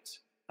through that,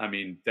 I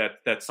mean,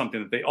 that's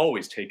something that they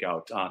always take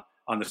out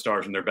on the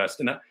stars and their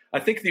best. And I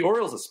think the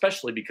Orioles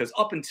especially, because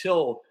up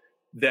until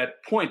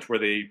that point where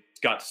they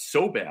got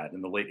so bad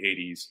in the late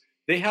 80s,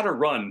 they had a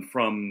run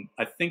from,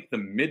 I think, the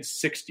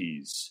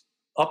mid-60s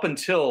up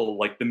until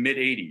like the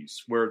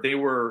mid-80s, where they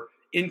were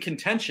in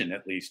contention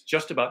at least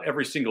just about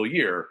every single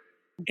year,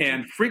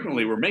 and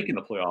frequently were making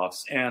the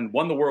playoffs and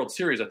won the World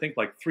Series, I think,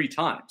 like 3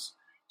 times.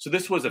 So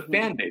this was a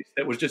fan base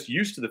that was just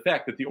used to the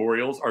fact that the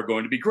Orioles are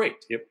going to be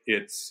great.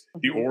 It's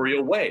the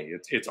Oriole way.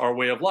 It's our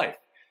way of life.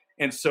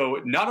 And so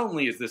not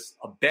only is this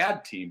a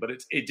bad team, but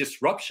it's a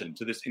disruption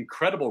to this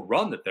incredible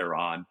run that they're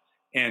on.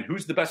 And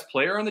who's the best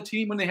player on the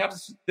team when they have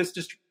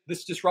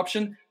this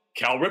disruption?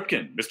 Cal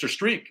Ripken, Mr.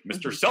 Streak,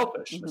 Mr.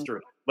 Selfish, Mr.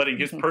 letting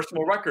his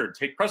personal record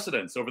take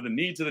precedence over the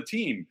needs of the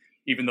team,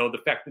 even though the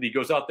fact that he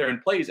goes out there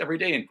and plays every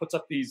day and puts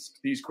up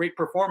these great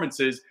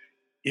performances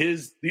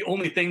is the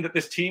only thing that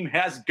this team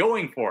has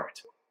going for it.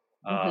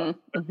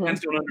 Fans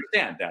don't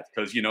understand that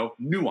because,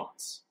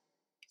 nuance.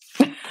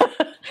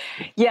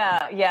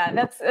 Yeah.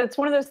 That's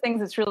one of those things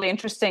that's really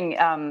interesting.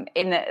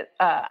 In that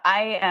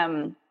I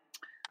am,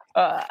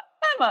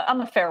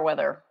 I'm a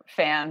Fairweather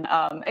fan,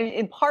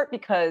 in part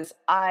because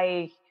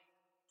I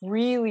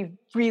really,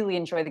 really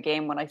enjoy the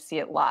game when I see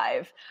it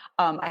live.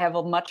 I have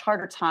a much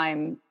harder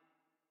time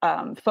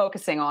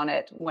focusing on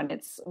it when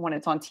it's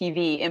on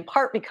TV. In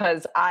part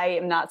because I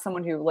am not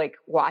someone who like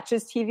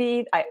watches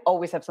TV. I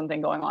always have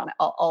something going on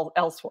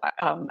elsewhere.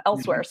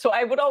 Mm-hmm. So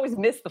I would always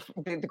miss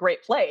the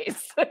great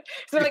plays. So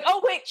I'm like,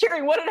 oh wait,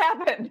 cheering, what had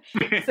happened?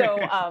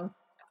 So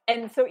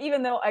and so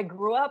even though I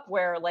grew up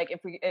where like if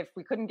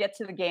we couldn't get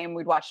to the game,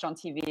 we'd watch it on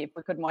TV. If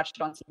we couldn't watch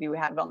it on TV, we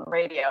had it on the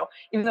radio.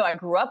 Even though I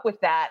grew up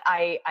with that,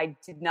 I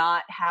did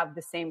not have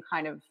the same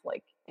kind of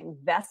like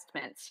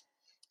investment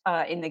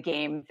in the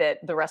game that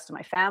the rest of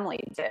my family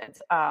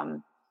did.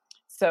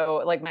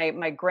 So like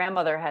my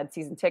grandmother had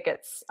season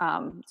tickets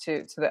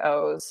to the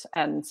O's,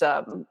 and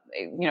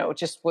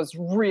just was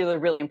really,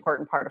 really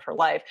important part of her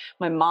life.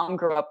 My mom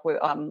grew up with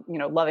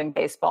loving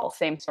baseball,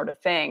 same sort of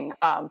thing.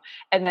 And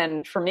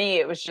then for me,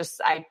 it was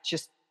I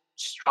just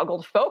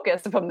struggle to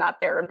focus if I'm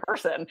not there in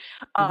person.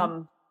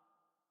 Mm-hmm.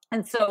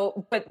 And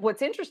so, but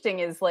what's interesting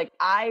is like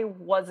I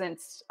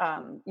wasn't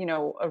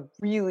a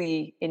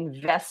really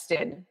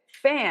invested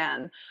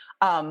fan.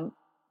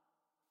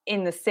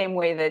 In the same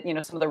way that,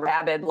 some of the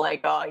rabid,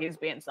 like, oh, he's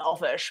being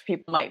selfish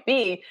people might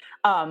be.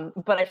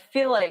 But I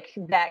feel like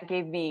that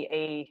gave me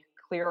a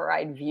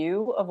clearer-eyed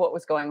view of what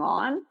was going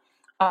on.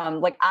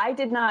 Like I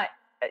did not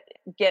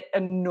get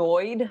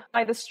annoyed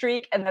by the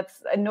streak, and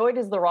annoyed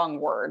is the wrong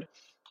word,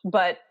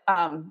 but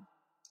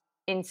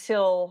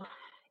until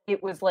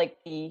it was like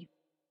the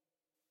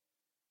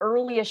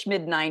early-ish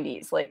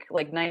mid-90s,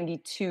 like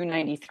 92,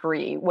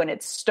 93, when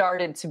it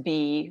started to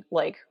be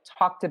like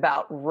talked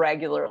about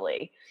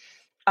regularly.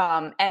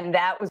 And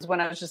that was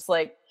when I was just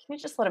like, can you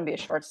just let him be a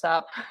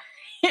shortstop?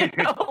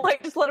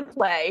 Like just let him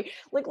play.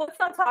 Like, let's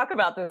not talk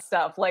about this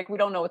stuff. Like, we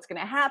don't know what's going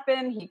to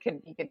happen. He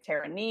could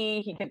tear a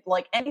knee. He could,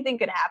 like, anything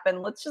could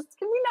happen. Let's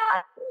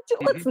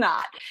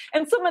not.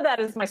 And some of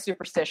that is my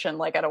superstition.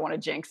 Like, I don't want to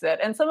jinx it.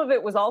 And some of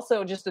it was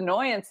also just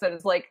annoyance that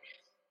is like,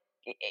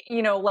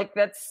 like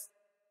let's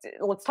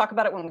talk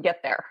about it when we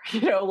get there.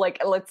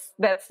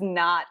 That's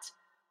not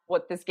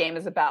what this game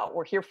is about.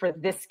 We're here for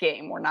this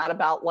game. We're not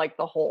about like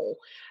the whole.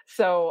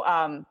 So,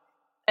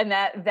 and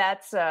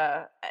that's,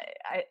 I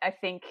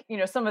think,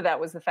 some of that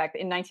was the fact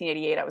that in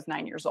 1988, I was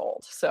 9 years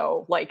old.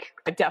 So like,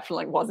 I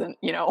definitely wasn't,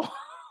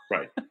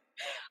 right.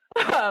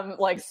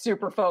 Like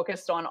super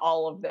focused on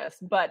all of this,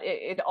 but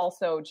it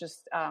also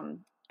just,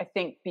 I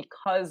think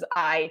because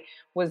I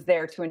was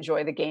there to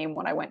enjoy the game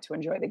when I went to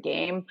enjoy the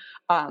game,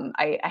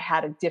 I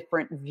had a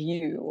different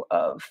view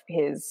of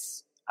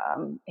his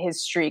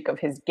streak, of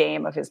his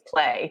game, of his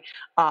play,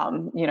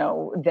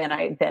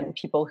 than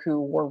people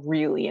who were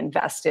really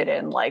invested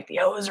in like the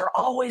O's are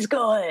always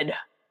good.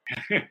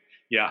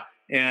 Yeah.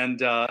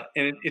 And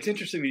it's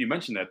interesting that you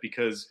mentioned that,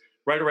 because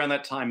right around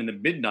that time in the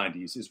mid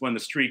 90s is when the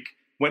streak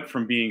went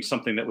from being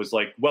something that was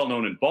like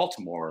well-known in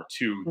Baltimore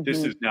to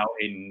this is now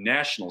a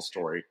national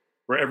story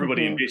where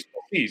everybody in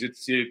baseball sees.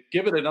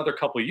 Give it another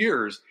couple of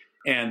years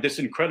and this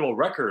incredible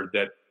record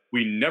that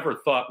we never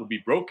thought would be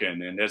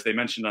broken. And as they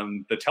mentioned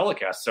on the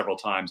telecast several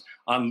times,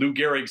 on Lou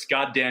Gehrig's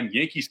goddamn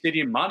Yankee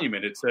Stadium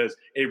monument, it says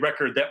a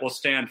record that will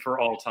stand for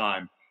all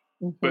time.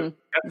 Mm-hmm. But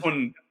that's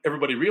when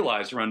everybody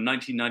realized around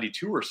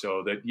 1992 or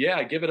so that,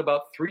 give it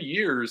about 3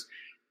 years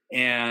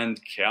and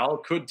Cal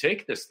could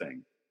take this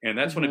thing. And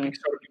that's when it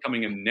started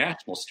becoming a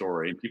national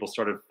story and people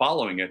started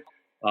following it,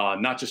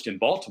 not just in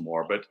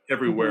Baltimore, but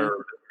everywhere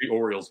the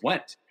Orioles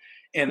went.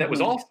 And that was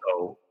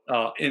also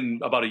in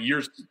about a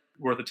year's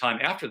worth of time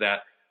after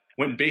that,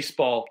 when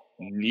baseball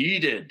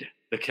needed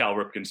the Cal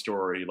Ripken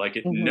story like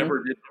it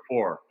never did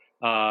before.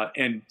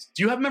 And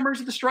do you have memories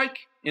of the strike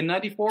in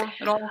 94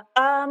 at all?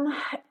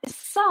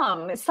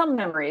 Some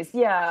memories.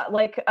 Yeah.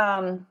 Like,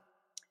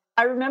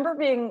 I remember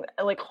being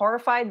like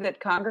horrified that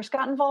Congress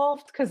got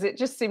involved because it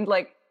just seemed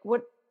like,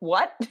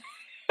 what?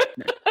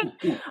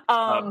 Can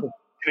I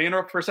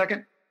interrupt for a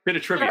second? Bit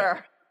of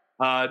trivia.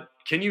 Sure.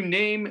 Can you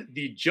name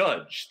the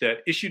judge that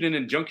issued an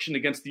injunction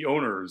against the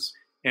owners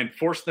and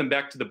forced them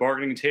back to the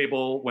bargaining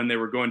table when they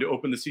were going to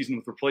open the season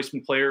with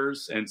replacement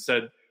players and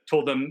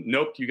told them,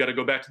 nope, you got to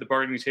go back to the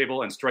bargaining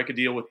table and strike a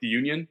deal with the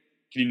union?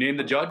 Can you name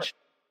the judge?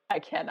 I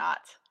cannot.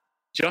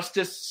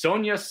 Justice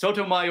Sonia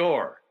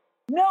Sotomayor.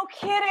 No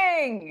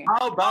kidding.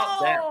 How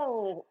about that?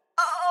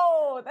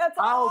 Oh, that's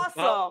awesome.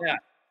 About that?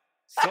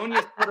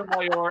 Sonia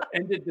Sotomayor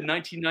ended the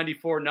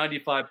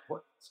 1994-95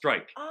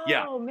 strike.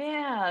 Oh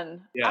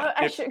man. Yeah.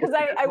 Because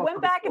I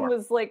went back and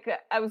was like,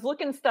 I was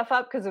looking stuff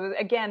up because it was,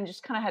 again,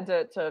 just kind of had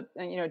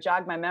to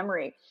jog my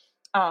memory.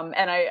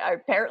 And I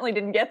apparently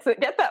didn't get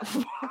that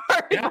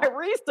far in my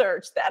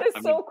research. That is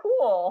so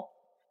cool.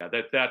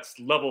 Yeah, that's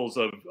levels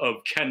of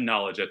Ken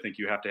knowledge I think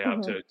you have to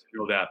have to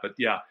know that. But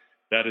yeah,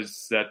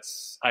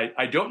 that's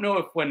I don't know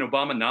if when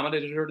Obama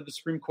nominated her to the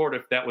Supreme Court,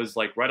 if that was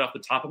like right off the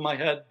top of my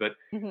head, but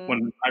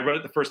when I read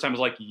it the first time, I was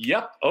like,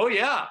 yep, oh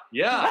yeah,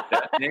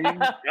 that name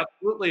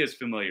absolutely is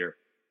familiar.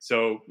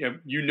 So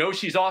you know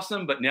she's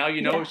awesome, but now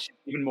you know she's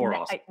even more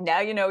awesome. Now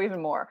you know even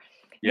more.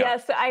 Yeah.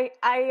 Yes,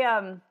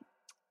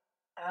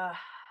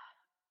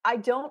 I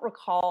don't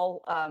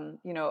recall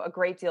a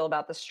great deal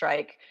about the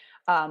strike,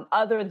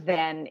 other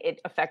than it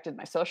affected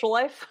my social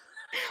life.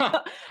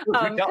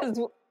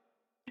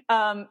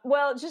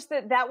 Well, just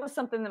that was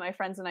something that my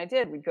friends and I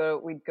did. We'd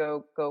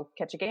go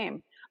catch a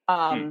game.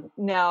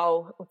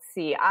 Now, let's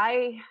see.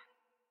 I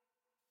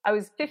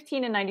was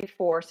 15 in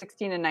 94,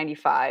 16 in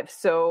 95.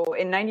 So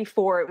in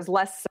 94, it was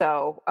less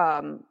so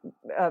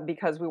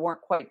because we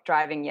weren't quite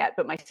driving yet.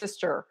 But my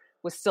sister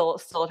was still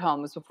at home.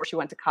 It was before she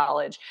went to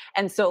college.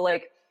 And so,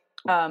 like,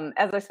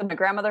 as I said, my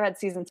grandmother had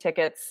season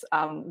tickets.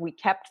 We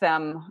kept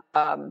them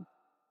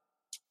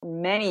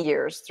many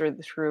years through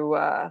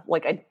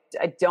like I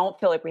don't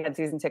feel like we had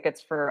season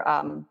tickets for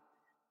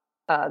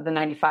the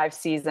 95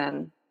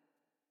 season,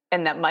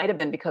 and that might have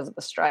been because of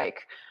the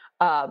strike.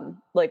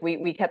 Like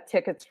we kept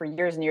tickets for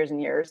years and years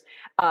and years,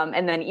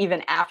 and then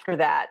even after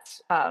that,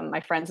 my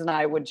friends and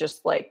I would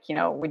just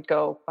we'd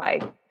go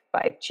buy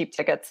cheap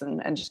tickets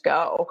and just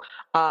go.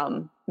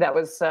 That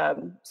was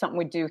something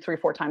we'd do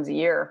 3-4 times a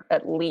year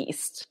at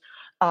least.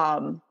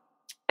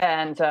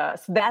 And so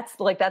that's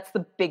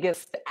the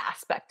biggest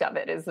aspect of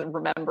it, is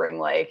remembering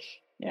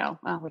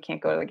we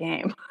can't go to the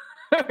game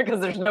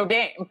because there's no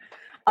game.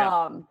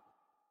 Yeah.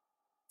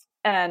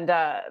 And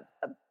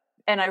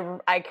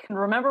I can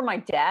remember my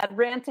dad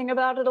ranting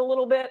about it a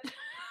little bit,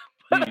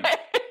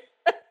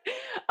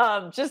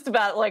 just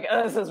about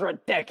this is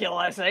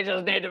ridiculous. I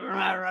just need to,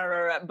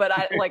 but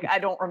I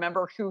don't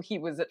remember who he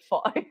was at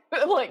fault,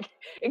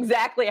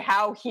 exactly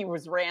how he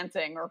was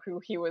ranting or who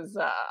he was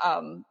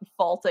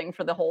faulting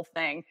for the whole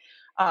thing.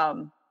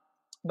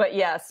 But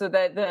yeah, so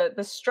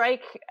the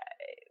strike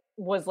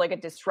was like a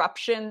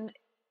disruption,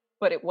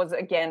 but it was,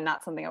 again,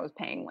 not something I was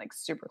paying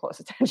super close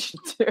attention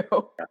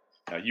to.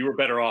 You were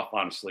better off,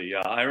 honestly.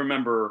 Yeah, I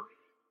remember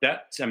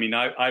that. I mean,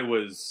 I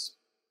was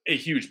a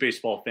huge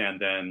baseball fan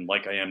then,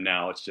 like I am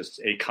now. It's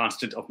just a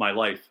constant of my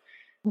life.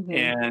 Mm-hmm.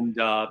 And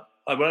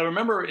what I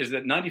remember is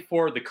that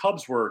 94, the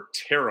Cubs were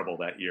terrible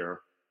that year.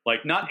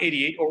 Not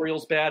 88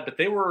 Orioles bad, but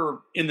they were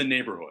in the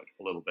neighborhood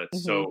a little bit. Mm-hmm.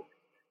 So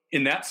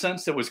in that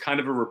sense, it was kind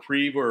of a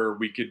reprieve where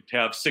we could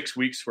have 6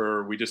 weeks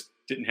where we just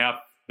didn't have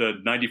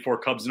the 94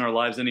 Cubs in our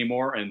lives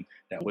anymore. And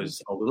that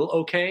was a little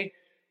okay.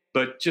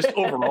 But just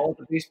overall,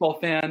 the baseball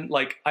fan,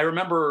 I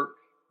remember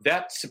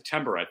that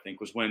September, I think,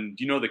 was when,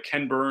 the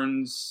Ken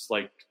Burns,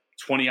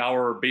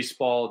 20-hour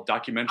baseball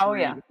documentary? Oh,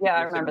 yeah. Yeah,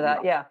 I remember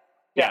that. Yeah.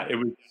 Yeah, it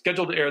was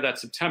scheduled to air that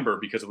September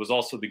because it was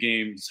also the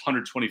game's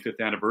 125th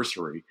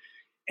anniversary.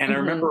 And I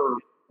remember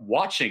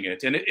watching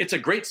it, and it's a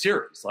great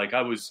series.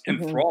 I was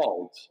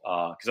enthralled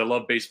because I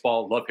love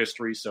baseball, love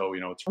history, so,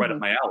 it's right up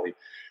my alley.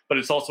 But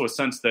it's also a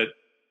sense that,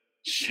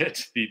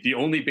 shit, the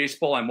only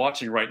baseball I'm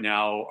watching right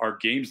now are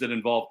games that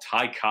involve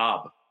Ty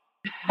Cobb.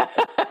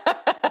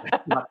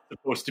 That's not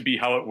supposed to be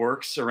how it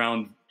works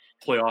around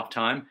playoff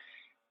time.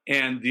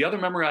 And the other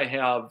memory I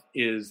have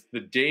is the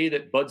day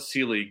that Bud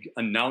Selig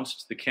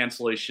announced the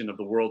cancellation of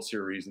the World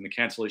Series and the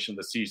cancellation of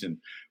the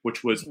season,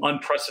 which was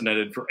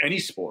unprecedented for any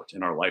sport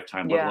in our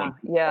lifetime. Yeah.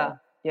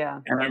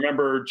 And I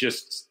remember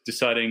just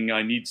deciding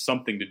I need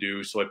something to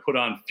do. So I put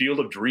on Field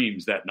of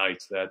Dreams that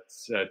night, that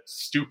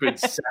stupid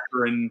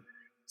saccharine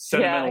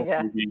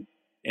sentimental movie.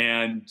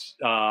 And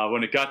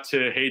when it got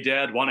to Hey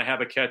Dad, Want to Have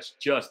a Catch,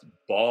 just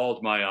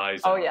bawled my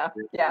eyes out.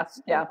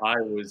 Yeah.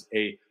 I was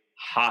a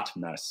hot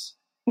mess.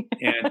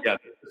 And the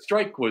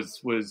strike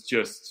was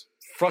just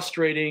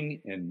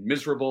frustrating and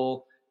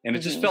miserable, and it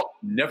just felt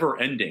never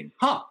ending.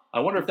 I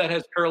wonder if that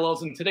has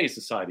parallels in today's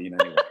society in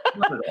any way.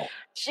 Not at all.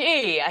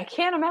 Gee, I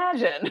can't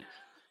imagine.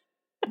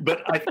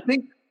 But I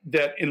think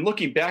that in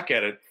looking back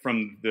at it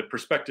from the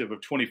perspective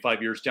of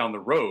 25 years down the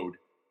road,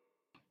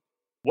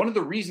 one of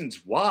the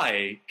reasons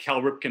why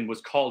Cal Ripken was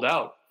called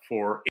out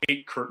for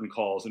 8 curtain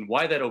calls and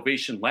why that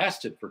ovation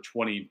lasted for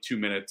 22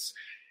 minutes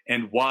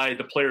and why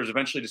the players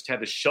eventually just had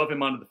to shove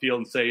him onto the field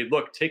and say,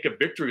 look, take a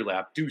victory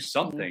lap, do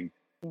something,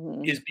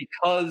 is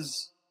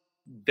because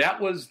that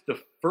was the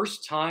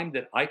first time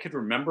that I could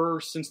remember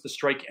since the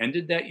strike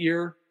ended that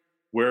year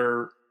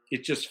where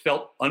it just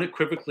felt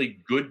unequivocally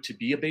good to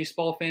be a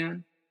baseball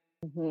fan.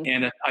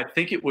 And I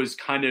think it was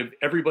kind of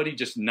everybody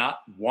just not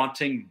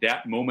wanting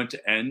that moment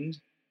to end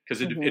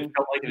because it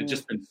felt like it had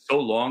just been so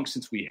long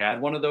since we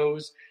had one of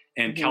those.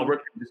 And Cal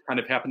Ripken just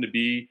kind of happened to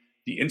be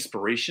the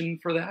inspiration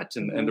for that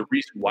and the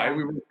reason why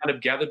we were kind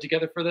of gathered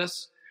together for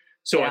this.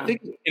 So I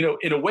think,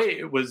 in a way,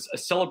 it was a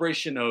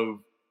celebration of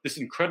this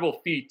incredible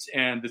feat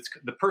and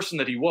the person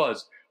that he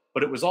was,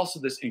 but it was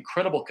also this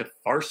incredible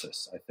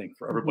catharsis, I think,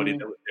 for everybody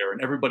that was there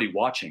and everybody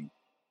watching.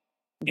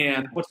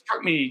 And what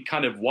struck me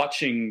kind of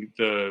watching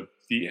the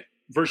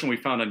version we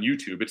found on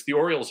YouTube, it's the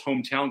Orioles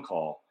hometown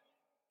call.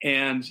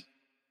 And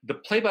the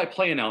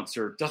play-by-play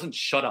announcer doesn't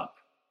shut up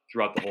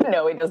throughout the whole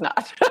No, he does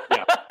not.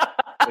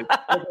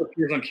 Whoever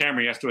appears on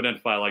camera, he has to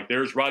identify,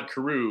 there's Rod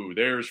Carew,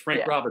 there's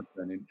Frank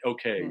Robinson. And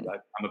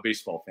I'm a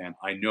baseball fan,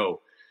 I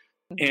know.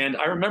 And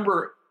I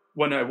remember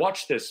when I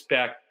watched this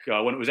back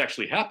when it was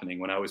actually happening,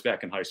 when I was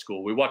back in high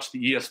school, we watched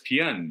the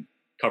ESPN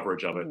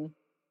coverage of it. Mm-hmm.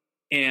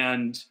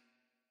 And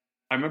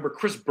I remember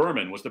Chris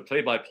Berman was the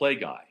play-by-play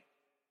guy.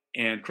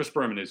 And Chris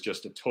Berman is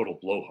just a total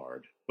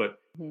blowhard. But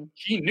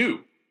he knew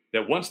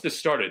that once this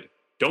started,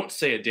 don't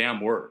say a damn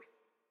word.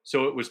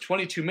 So it was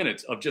 22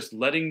 minutes of just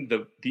letting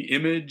the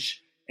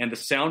image and the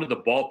sound of the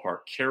ballpark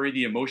carry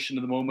the emotion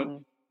of the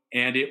moment.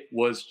 And it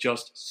was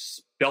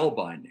just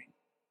spellbinding.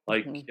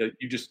 Like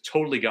you just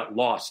totally got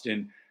lost.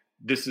 And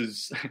this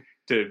is,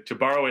 to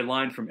borrow a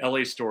line from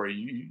LA Story,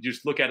 you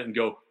just look at it and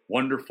go,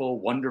 wonderful,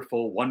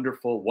 wonderful,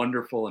 wonderful,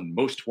 wonderful, and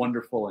most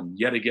wonderful, and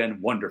yet again,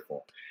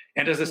 wonderful.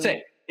 And as I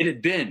say, it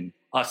had been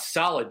a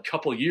solid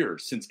couple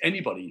years since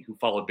anybody who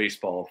followed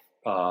baseball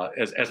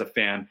as a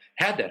fan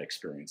had that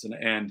experience.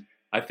 And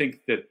I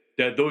think that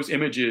those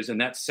images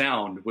and that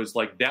sound was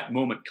like that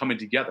moment coming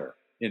together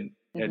in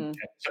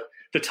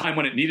the time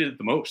when it needed it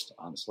the most,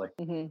 honestly.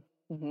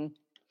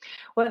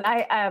 Well,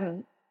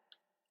 I,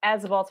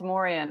 as a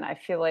Baltimorean, I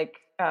feel like,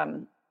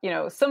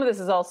 some of this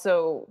is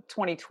also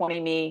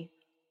 2020 me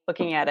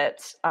looking at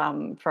it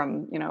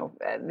from,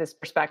 this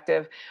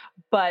perspective.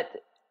 But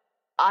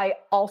I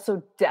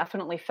also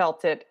definitely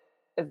felt it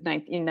in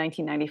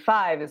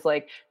 1995 is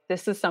like,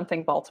 this is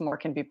something Baltimore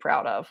can be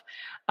proud of.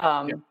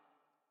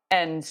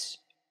 And,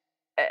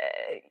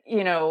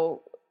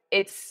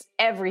 it's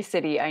every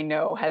city I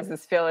know has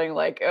this feeling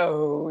like,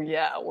 oh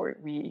yeah,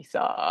 we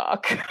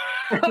suck.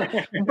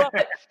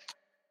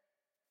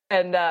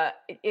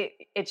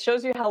 It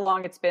shows you how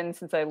long it's been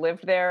since I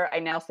lived there. I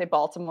now say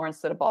Baltimore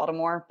instead of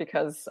Baltimore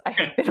because I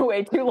have been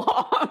away too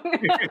long.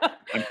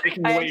 I'm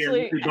taking away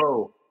your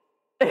go.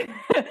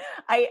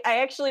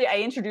 I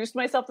introduced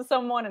myself to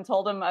someone and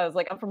told him I was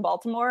like, I'm from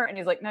Baltimore, and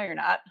he's like, no, you're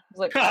not. I was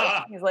like,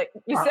 oh. He's like,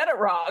 you said it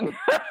wrong.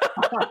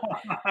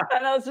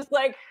 And I was just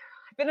like,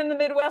 I've been in the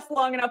Midwest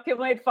long enough.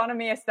 People made fun of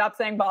me. I stopped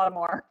saying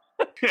Baltimore.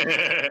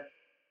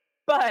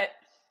 But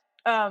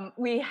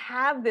we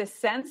have this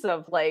sense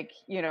of like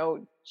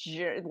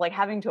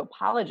having to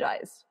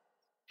apologize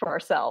for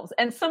ourselves,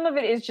 and some of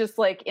it is just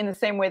like in the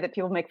same way that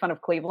people make fun of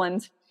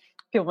Cleveland,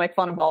 people make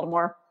fun of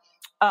Baltimore,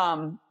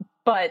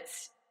 but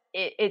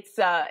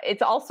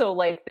it's also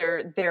like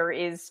there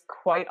is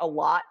quite a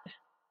lot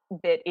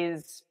that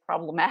is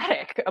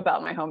problematic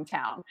about my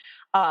hometown.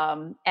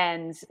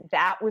 And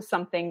that was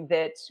something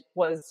that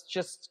was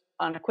just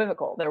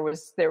unequivocal. There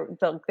was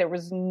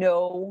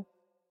no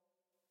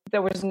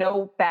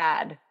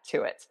bad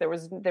to it. There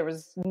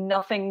was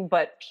nothing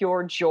but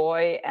pure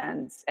joy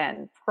and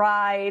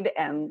pride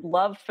and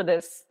love for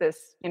this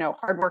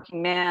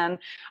hardworking man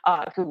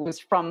who was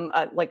from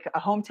a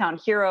hometown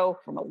hero,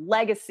 from a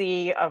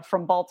legacy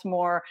from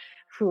Baltimore,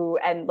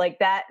 and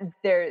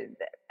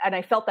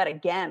I felt that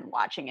again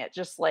watching it.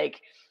 Just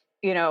like,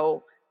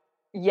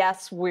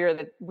 yes, we're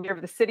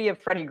the city of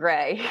Freddie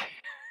Gray.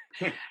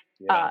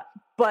 Yeah.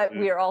 But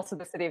we are also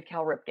the city of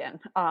Cal Ripken.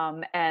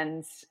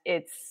 And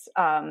it's,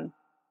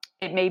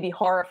 it may be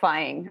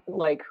horrifying,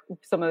 like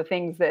some of the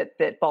things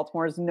that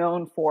Baltimore is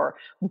known for,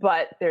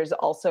 but there's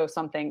also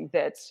something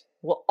that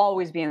will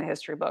always be in the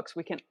history books.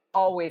 We can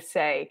always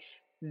say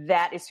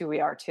that is who we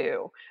are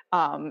too,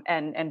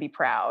 and be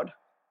proud.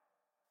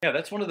 Yeah,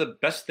 that's one of the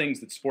best things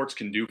that sports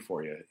can do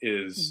for you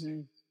is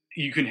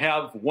you can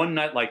have one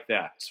night like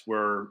that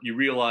where you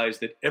realize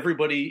that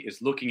everybody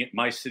is looking at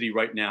my city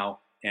right now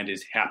and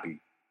is happy.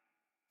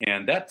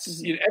 And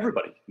that's,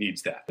 everybody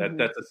needs that.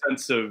 That's a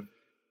sense of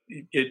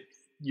it.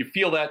 You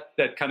feel that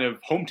kind of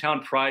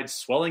hometown pride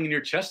swelling in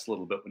your chest a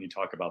little bit when you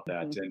talk about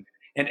that.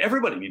 And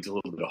everybody needs a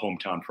little bit of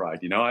hometown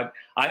pride.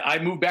 I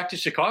moved back to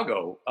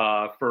Chicago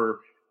for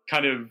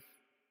kind of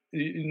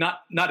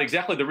not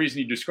exactly the reason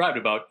you described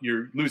about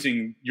you're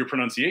losing your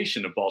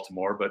pronunciation of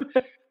Baltimore, but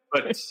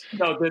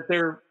that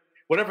they're,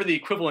 whatever the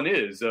equivalent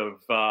is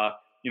of, I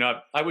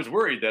was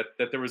worried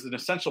that there was an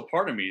essential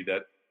part of me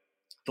that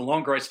the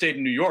longer I stayed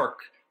in New York,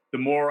 the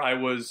more I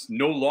was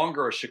no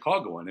longer a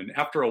Chicagoan. And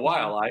after a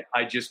while,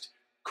 I just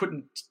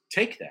couldn't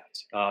take that.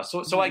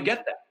 So I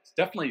get that.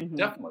 Definitely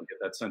get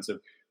that sense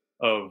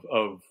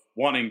of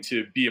wanting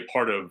to be a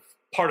part of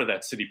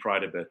that city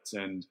pride of it.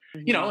 And,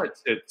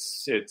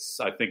 it's,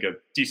 I think, a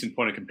decent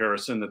point of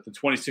comparison that the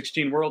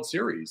 2016 World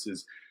Series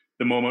is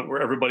the moment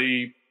where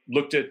everybody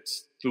looked at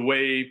the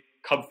way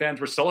Cub fans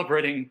were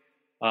celebrating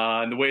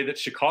and the way that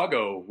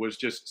Chicago was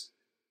just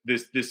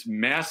this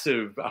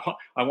massive,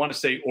 I want to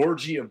say,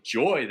 orgy of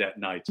joy that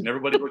night. And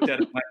everybody looked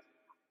at it like,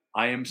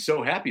 I am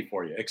so happy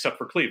for you, except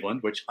for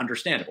Cleveland, which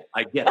understandable.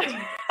 I get it.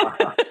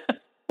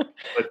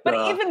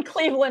 But even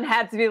Cleveland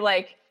had to be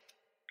like,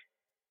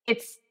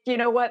 it's,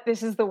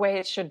 this is the way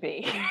it should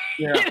be.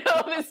 Yeah.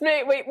 This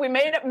we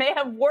may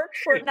have worked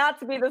for it not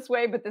to be this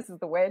way, but this is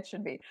the way it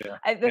should be. Yeah.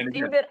 The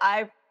thing that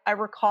I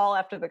recall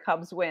after the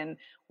Cubs win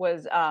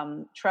was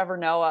Trevor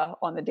Noah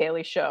on The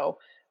Daily Show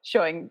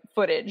showing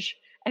footage.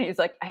 And he's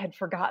like, I had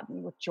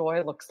forgotten what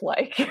joy looks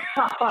like. And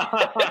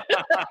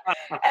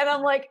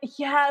I'm like,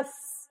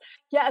 yes,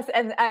 Yes,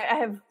 and I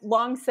have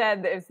long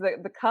said there's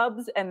the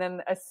Cubs, and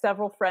then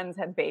several friends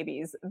had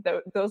babies.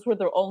 Those were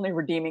the only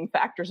redeeming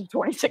factors of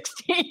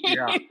 2016.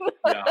 Yeah,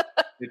 yeah.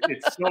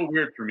 It's so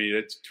weird for me.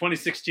 It's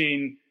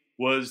 2016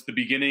 was the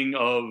beginning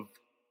of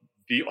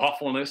the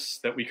awfulness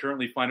that we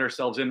currently find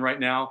ourselves in right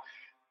now,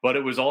 but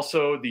it was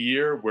also the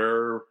year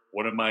where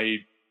one of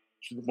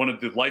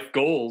the life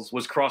goals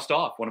was crossed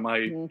off. One of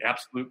my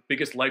absolute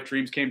biggest life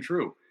dreams came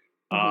true.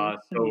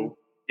 So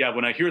yeah,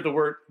 when I hear the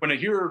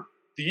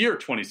year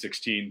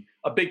 2016,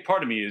 a big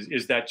part of me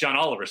is that John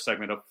Oliver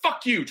segment of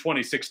 "fuck you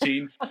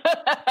 2016."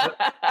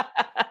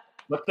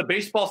 but the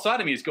baseball side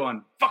of me is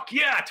going, "Fuck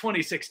yeah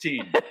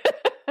 2016."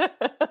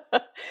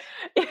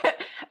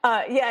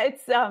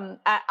 It's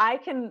I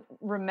can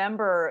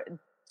remember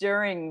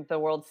during the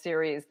World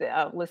Series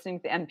listening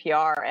to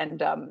NPR,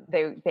 and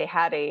they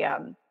had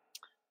a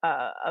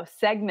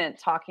segment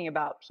talking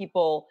about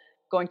people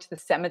going to the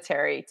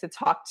cemetery to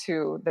talk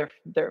to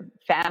their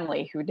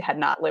family who had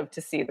not lived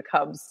to see the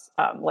Cubs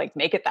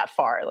make it that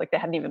far. Like they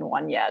hadn't even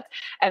won yet,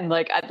 and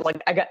I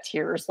got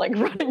tears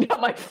running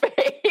down my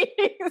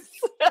face,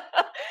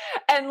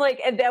 and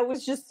that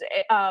was just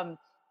and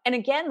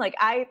again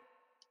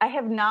I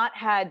have not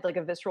had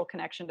a visceral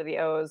connection to the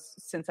O's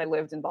since I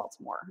lived in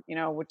Baltimore,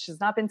 which has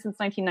not been since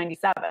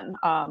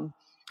 1997,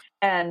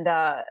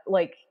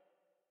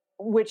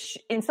 which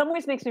in some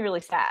ways makes me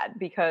really sad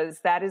because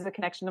that is a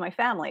connection to my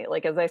family.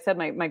 Like, as I said,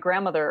 my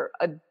grandmother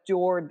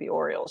adored the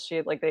Orioles. She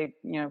had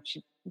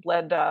she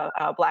led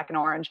Black and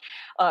Orange.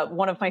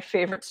 One of my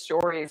favorite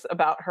stories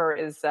about her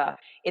is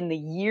in the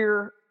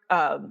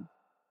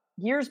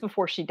years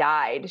before she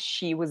died,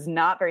 she was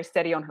not very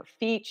steady on her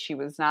feet. She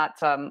was not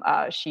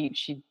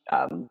she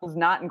was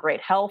not in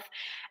great health,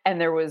 and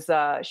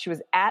she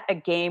was at a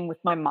game with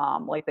my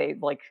mom.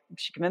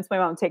 She convinced my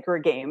mom to take her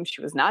a game.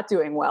 She was not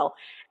doing well,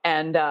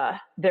 and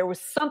there was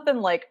something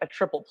like a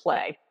triple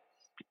play,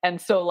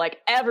 and so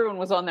everyone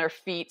was on their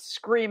feet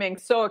screaming,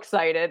 so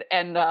excited.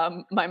 And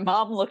my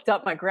mom looked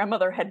up. My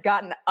grandmother had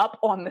gotten up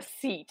on the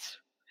seat.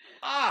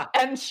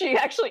 And she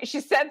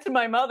said to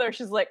my mother,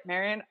 she's like,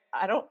 "Marion,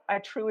 I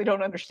truly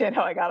don't understand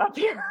how I got up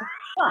here."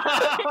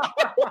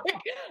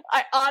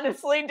 I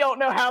honestly don't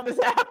know how this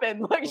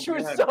happened. She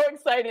was so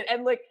excited.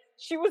 And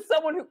she was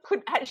someone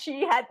who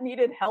she had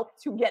needed help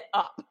to get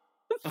up.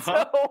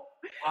 So,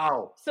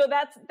 wow. So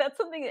that's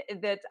something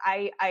that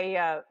I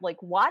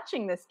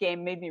watching this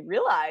game made me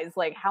realize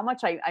how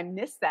much I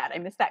miss that. I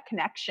miss that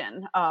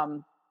connection.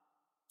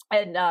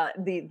 And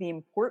the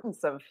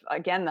importance of,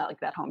 again,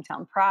 that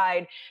hometown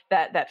pride,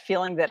 that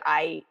feeling that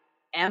I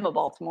am a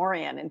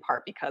Baltimorean in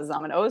part because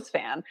I'm an O's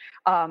fan.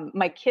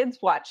 My kids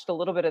watched a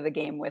little bit of the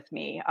game with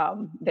me.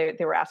 They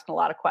were asking a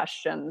lot of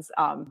questions,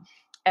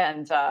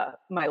 and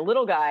my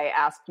little guy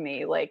asked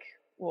me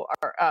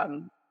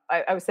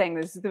I was saying,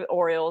 this is the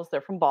Orioles. They're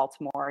from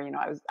Baltimore.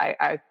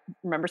 I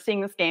remember seeing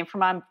this game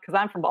because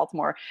I'm from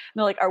Baltimore. And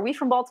they're like, "Are we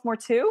from Baltimore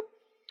too?"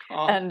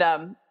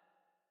 And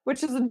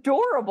which is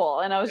adorable.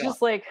 And I was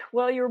just like,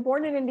 well, you were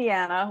born in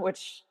Indiana,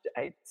 which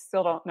I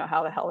still don't know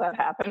how the hell that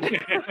happened. I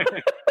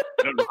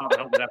don't know how the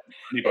hell that happened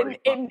to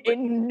anybody.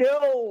 In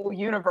no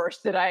universe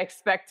did I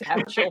expect to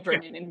have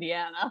children in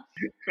Indiana.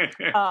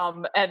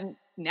 And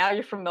now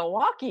you're from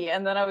Milwaukee.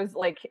 And then I was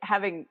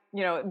having,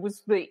 it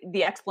was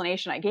the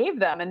explanation I gave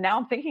them. And now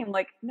I'm thinking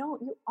no,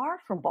 you are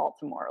from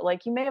Baltimore.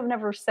 You may have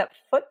never set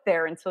foot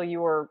there until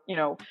you were,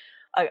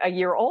 a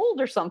year old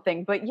or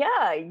something, but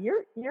yeah,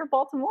 you're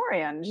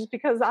Baltimorean just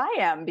because I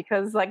am,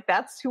 because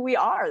that's who we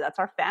are. That's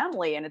our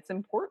family, and it's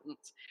important.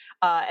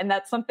 And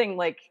that's something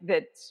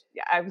that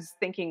I was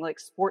thinking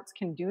sports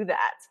can do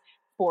that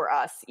for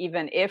us,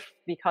 even if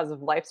because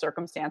of life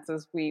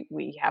circumstances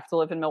we have to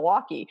live in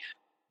Milwaukee.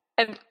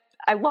 And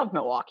I love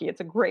Milwaukee;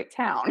 it's a great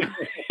town,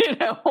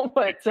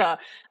 but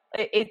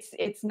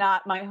it's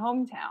not my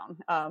hometown.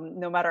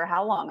 No matter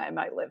how long I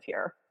might live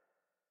here.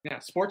 Yeah,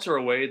 sports are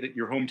a way that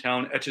your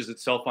hometown etches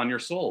itself on your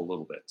soul a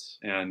little bit.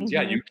 And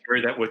yeah, you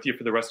carry that with you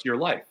for the rest of your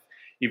life.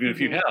 Even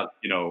if you have,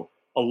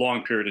 a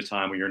long period of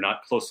time where you're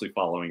not closely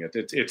following it,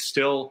 it's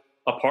still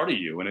a part of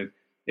you. And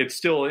it's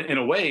still, in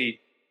a way,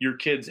 your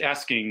kids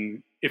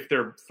asking if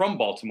they're from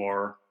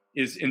Baltimore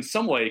is in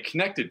some way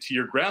connected to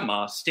your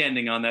grandma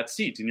standing on that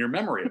seat in your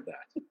memory of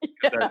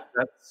that.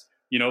 That's,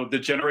 the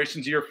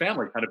generations of your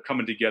family kind of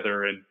coming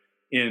together and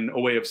in a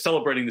way of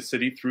celebrating the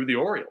city through the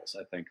Orioles,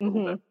 I think, a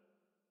little bit.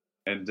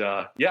 And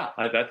I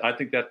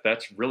think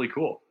that's really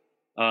cool.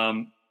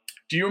 Do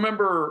you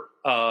remember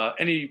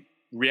any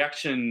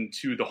reaction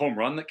to the home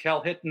run that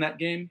Cal hit in that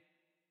game?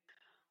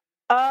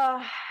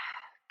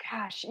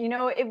 Gosh,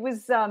 it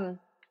was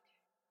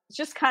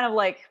just kind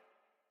of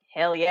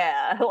hell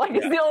yeah.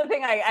 It's the only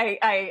thing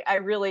I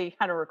really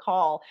kind of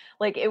recall.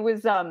 It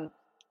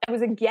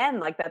was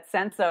again that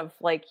sense of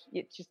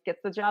it just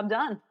gets the job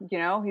done.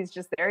 He's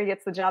just there, he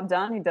gets the job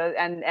done, he does,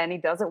 and he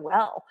does it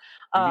well.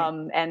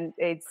 And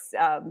it's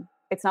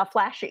not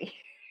flashy.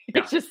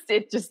 It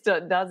just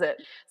does it.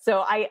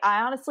 So I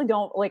honestly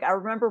don't I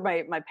remember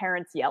my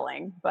parents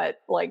yelling, but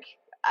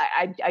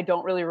I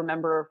don't really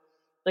remember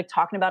like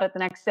talking about it the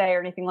next day or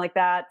anything like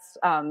that.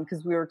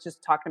 Because we were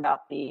just talking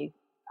about the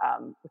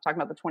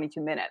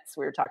 22 minutes.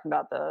 We were talking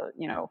about the,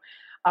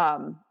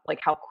 like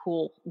how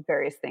cool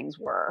various things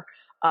were.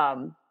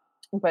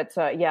 But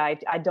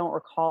I don't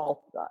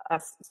recall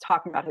us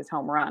talking about his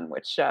home run,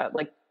 which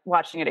like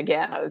watching it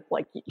again, I was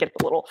like, you get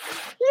the little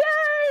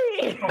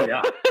yay! Oh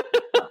yeah,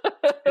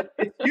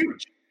 it's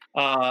huge.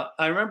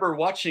 I remember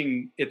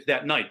watching it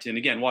that night, and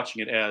again,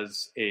 watching it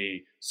as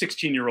a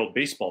 16-year-old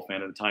baseball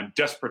fan at the time,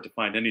 desperate to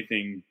find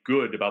anything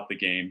good about the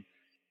game.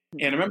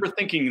 And I remember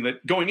thinking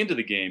that going into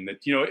the game that,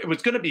 it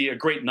was going to be a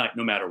great night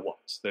no matter what,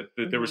 that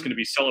there was going to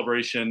be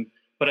celebration,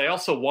 but I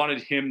also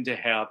wanted him to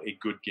have a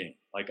good game.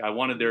 Like I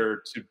wanted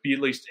there to be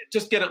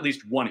get at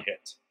least one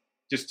hit,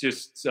 just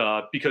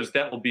because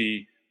that will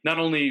be, not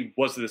only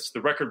was this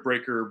the record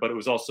breaker, but it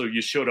was also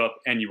you showed up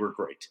and you were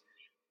great.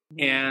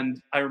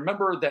 And I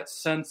remember that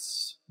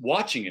sense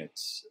watching it.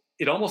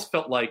 It almost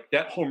felt like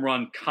that home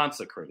run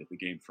consecrated the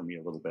game for me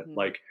a little bit.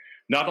 Like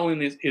not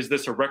only is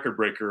this a record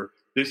breaker,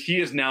 he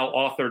has now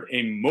authored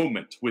a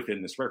moment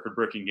within this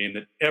record-breaking game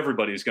that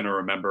everybody is going to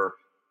remember,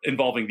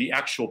 involving the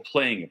actual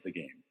playing of the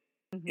game.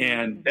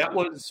 And that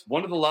was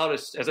one of the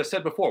loudest, as I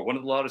said before, one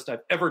of the loudest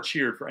I've ever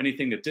cheered for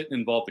anything that didn't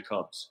involve the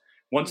Cubs.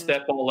 Once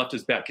that ball left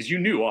his bat, because you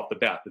knew off the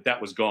bat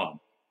that was gone.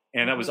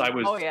 And I was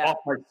off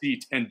my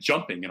seat and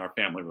jumping in our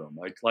family room,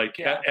 as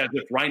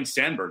if Ryan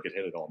Sandberg had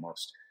hit it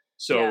almost.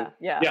 So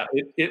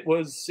it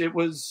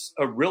was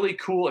a really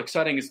cool,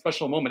 exciting, and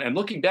special moment. And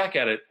looking back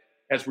at it,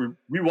 as we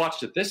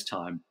rewatched it this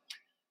time,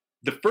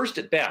 the first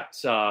at bat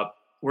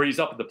where he's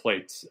up at the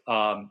plate,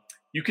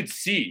 you could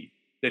see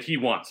that he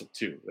wants it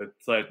too.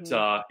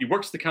 He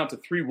works the count to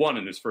 3-1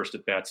 in his first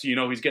at bat, so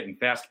he's getting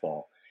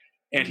fastball,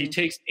 and he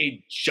takes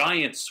a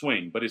giant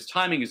swing, but his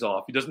timing is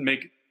off. He doesn't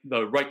make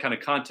the right kind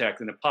of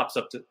contact, and it pop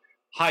up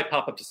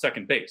to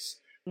second base.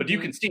 But you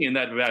can see in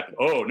that bat,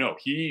 oh no,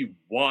 he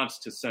wants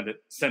to send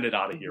it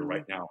out of here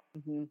right now.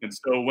 And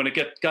so when it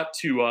got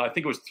to, I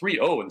think it was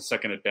 3-0 in the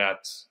second at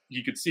bat,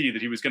 you could see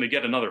that he was going to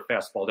get another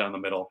fastball down the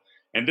middle.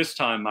 And this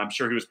time, I'm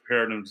sure he was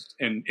prepared and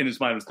in his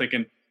mind was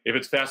thinking, if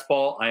it's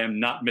fastball, I am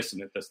not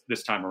missing it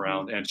this time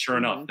around. And sure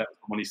enough, that was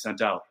the one he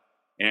sent out.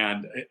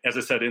 And as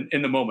I said,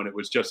 in the moment,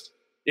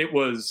 it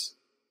was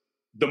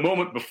the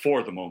moment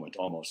before the moment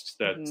almost,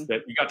 that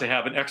you got to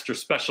have an extra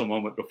special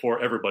moment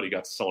before everybody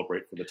got to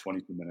celebrate for the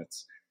 22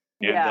 minutes.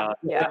 And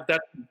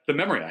that the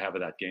memory I have of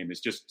that game is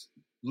just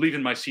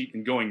leaving my seat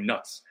and going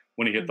nuts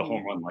when he hit the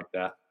home run like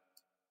that.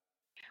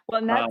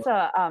 Well, and that's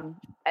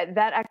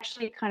that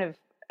actually kind of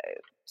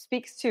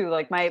speaks to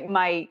like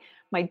my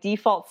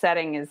default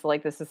setting is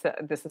like this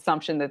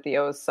assumption that the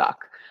O's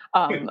suck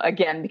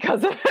again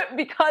because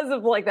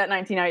of like that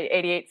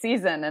 1988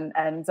 season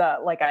and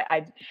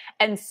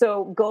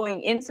so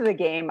going into the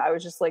game I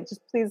was just like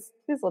please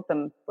let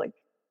them like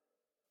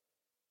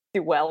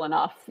do well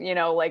enough,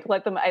 like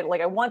let them. I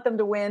want them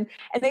to win,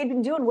 and they've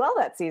been doing well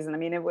that season. I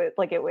mean,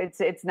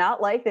 it's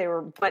not like they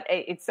were, but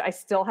I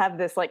still have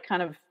this like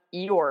kind of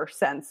Eeyore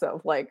sense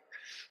of like,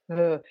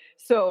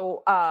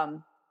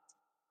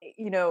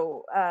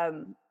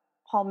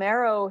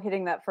 Palmeiro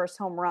hitting that first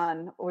home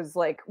run was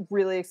like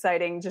really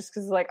exciting, just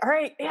because like, all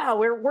right, yeah,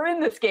 we're in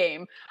this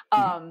game.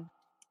 And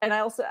I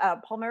also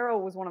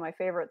Palmeiro was one of my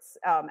favorites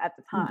at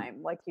the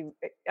time. Like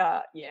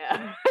yeah.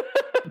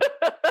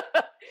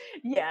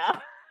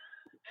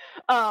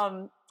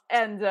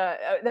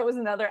 That was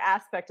another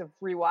aspect of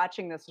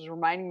rewatching this, was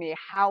reminding me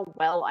how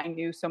well I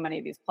knew so many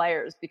of these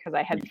players, because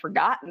I had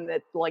forgotten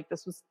that like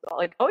this was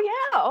like, oh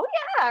yeah,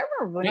 I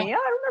remember Bonilla,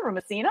 I remember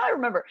Messina, I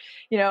remember,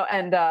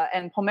 and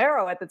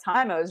Palmeiro at the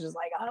time, I was just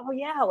like, oh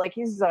yeah, like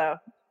he's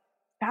a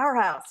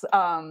powerhouse.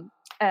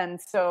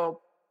 And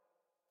so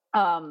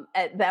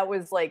that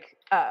was like,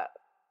 I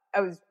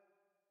was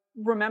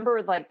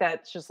remember like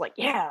that's just like,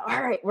 yeah,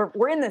 all right,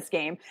 we're in this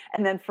game.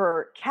 And then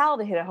for Cal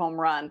to hit a home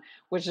run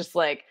was just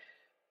like,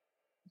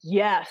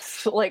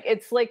 yes, like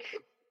it's like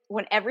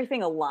when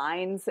everything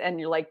aligns and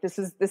you're like, this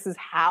is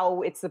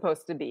how it's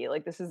supposed to be.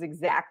 Like this is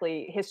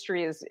exactly,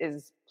 history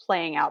is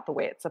playing out the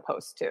way it's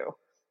supposed to.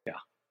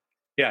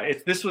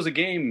 This was a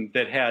game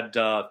that had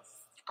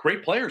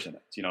great players in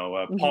it.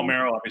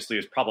 Palmeiro obviously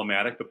is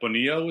problematic, but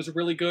Bonilla was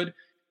really good.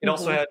 It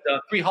also had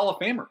 3 Hall of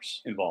Famers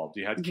involved.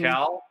 You had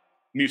Cal,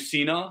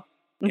 Mussina,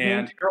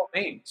 and Harold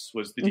Baines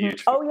was the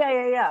DH. Oh,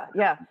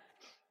 yeah.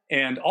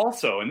 And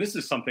also, and this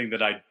is something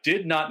that I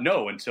did not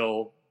know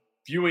until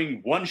viewing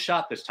one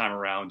shot this time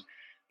around,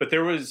 but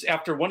there was,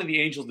 after one of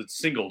the Angels that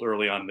singled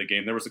early on in the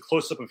game, there was a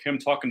close-up of him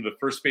talking to the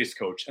first base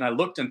coach, and I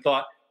looked and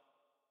thought,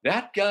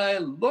 that guy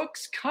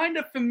looks kind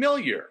of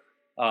familiar.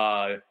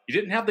 He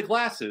didn't have the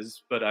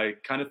glasses, but I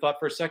kind of thought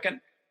for a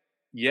second,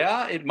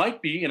 yeah, it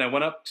might be. And I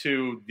went up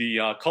to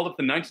called up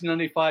the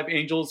 1995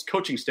 Angels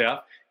coaching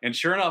staff, and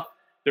sure enough,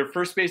 their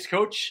first base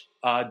coach,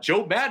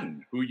 Joe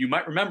Maddon, who you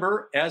might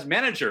remember as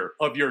manager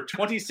of your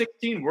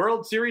 2016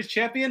 World Series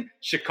champion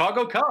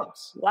Chicago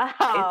Cubs.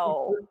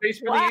 Wow. First base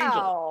for the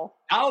Angels.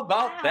 How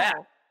about that?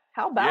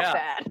 How about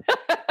that?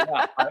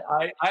 Yeah,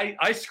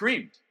 I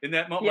screamed in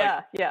that moment. Yeah,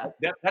 like,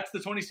 yeah. that's the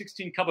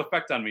 2016 Cub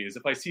effect on me. Is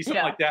if I see something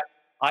Yeah. like that,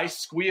 I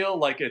squeal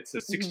like it's a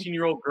Mhm.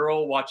 16-year-old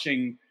girl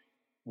watching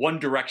One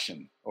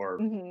Direction, or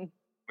Mhm. I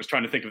was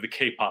trying to think of the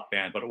K-pop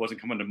band, but it wasn't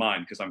coming to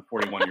mind because I'm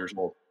 41 years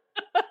old.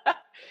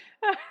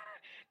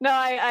 No,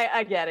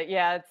 I get it.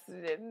 Yeah,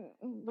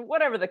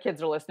 whatever the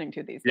kids are listening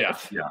to these Yeah,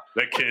 days. yeah,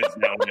 the kids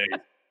nowadays.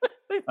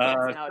 Kids So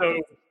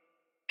nowadays.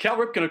 Cal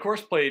Ripken, of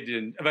course, played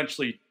in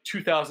eventually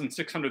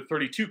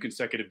 2,632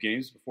 consecutive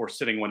games before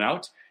sitting one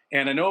out.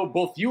 And I know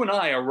both you and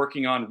I are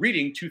working on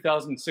reading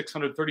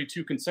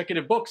 2,632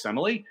 consecutive books,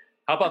 Emily.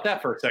 How about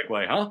that for a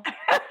segue, huh?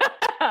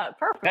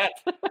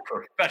 Perfect. That's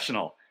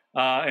professional.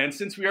 And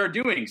since we are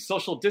doing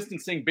social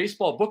distancing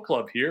baseball book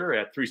club here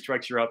at Three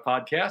Strikes You're Out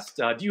podcast,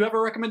 do you have a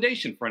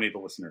recommendation for any of the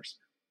listeners?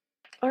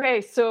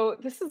 Okay, so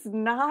this is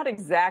not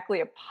exactly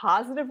a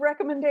positive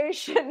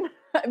recommendation.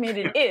 I mean,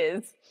 it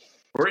is.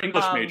 We're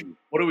English majors.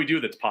 What do we do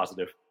that's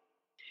positive?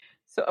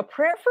 So, A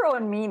Prayer for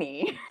Owen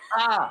Meany.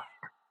 Ah,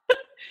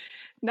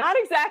 Not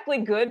exactly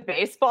good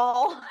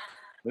baseball.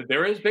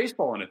 there is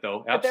baseball in it,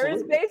 though. Absolutely. But there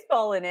is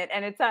baseball in it,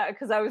 and it's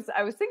because I was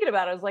thinking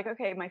about it. I was like,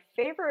 okay, my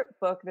favorite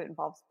book that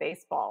involves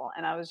baseball,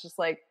 and I was just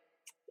like,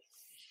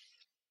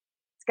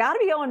 it's got to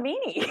be Owen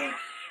Meany.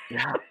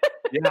 Yeah,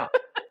 yeah.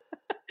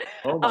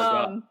 Oh my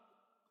God.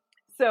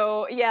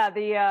 So yeah,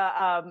 the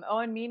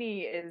Owen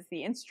Meany is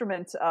the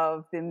instrument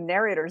of the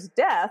narrator's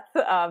death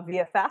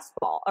via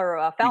fastball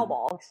or foul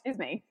ball. Excuse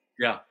me.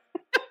 Yeah.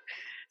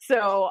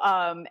 So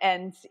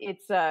and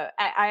it's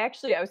I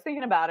was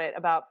thinking about it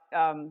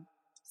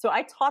so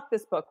I taught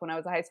this book when I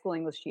was a high school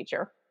English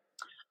teacher.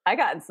 I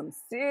got in some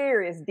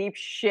serious deep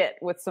shit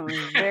with some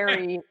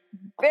very,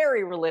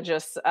 very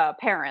religious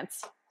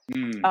parents.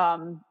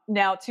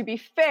 Now, to be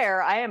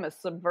fair, I am a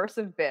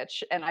subversive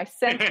bitch, and I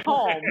sent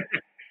home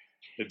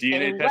the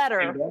DNA a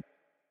letter.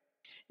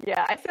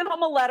 Yeah, I sent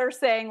home a letter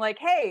saying, like,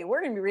 hey,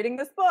 we're going to be reading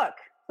this book.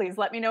 Please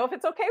let me know if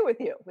it's okay with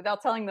you,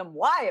 without telling them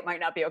why it might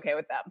not be okay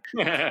with them.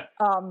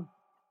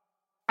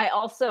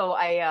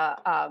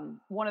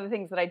 One of the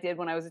things that I did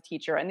when I was a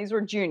teacher, and these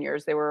were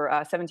juniors, they were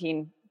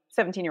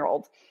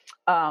 17-year-olds.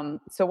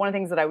 So one of the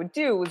things that I would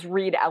do was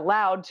read out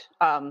loud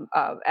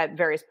at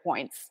various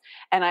points.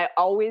 And I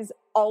always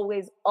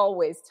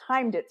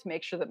timed it to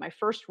make sure that my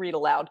first read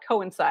aloud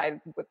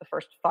coincided with the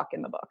first fuck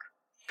in the book.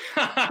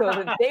 So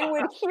that they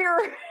would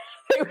hear,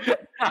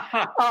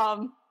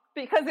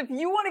 because if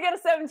you want to get a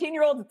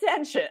 17-year-old's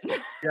attention,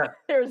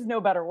 there's no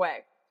better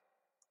way.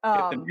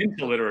 Get them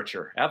into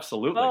literature.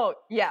 Absolutely. Oh,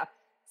 yeah.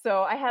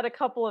 So I had a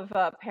couple of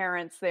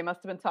parents. They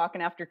must have been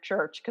talking after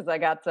church because I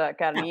got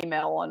an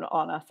email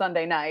on a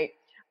Sunday night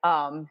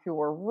who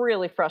were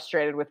really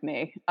frustrated with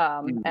me.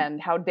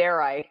 And how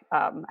dare I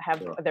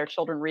have their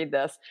children read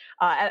this.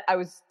 I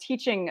was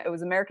teaching, it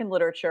was American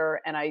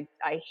literature, and I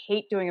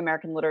hate doing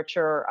American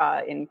literature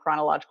in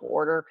chronological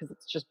order because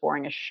it's just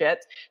boring as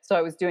shit. So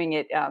I was doing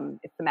it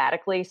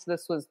thematically. So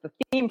the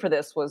theme for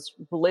this was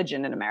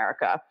religion in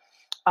America.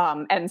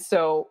 And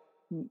so,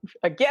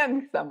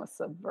 again, because I'm a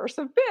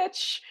subversive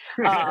bitch,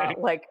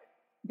 like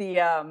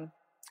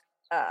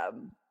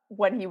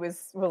when he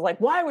was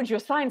like, why would you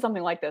assign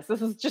something like this?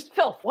 This is just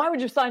filth. Why would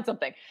you assign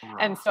something?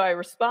 And so I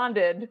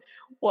responded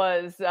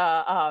well,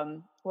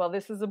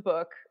 this is a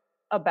book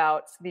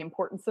about the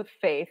importance of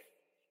faith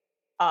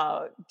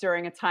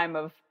during a time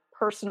of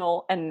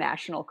personal and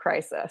national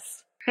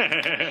crisis.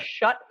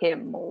 Shut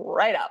him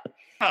right up.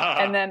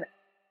 And then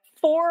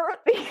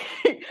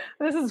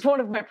this is one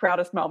of my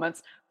proudest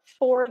moments,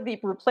 for the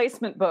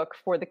replacement book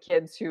for the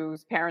kids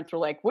whose parents were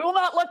like, we will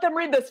not let them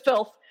read this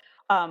filth.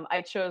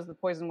 I chose the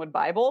Poisonwood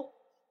Bible.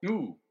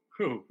 Ooh,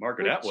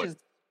 Margaret Atwood.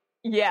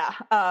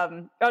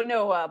 Barbara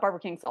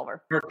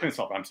Kingsolver. Barbara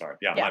Kingsolver, I'm sorry.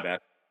 Yeah, my bad.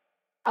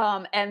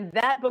 And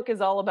that book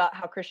is all about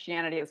how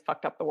Christianity has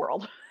fucked up the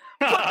world.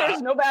 But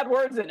there's no bad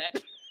words in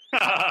it.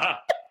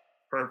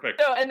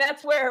 Perfect. So, and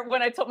that's where,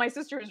 when I told my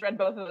sister who's read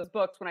both of those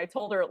books, when I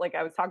told her, like,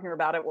 I was talking to her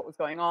about it, what was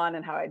going on,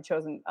 and how I'd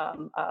chosen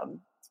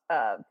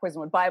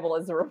Poisonwood Bible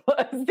as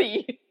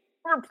the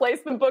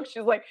replacement book, she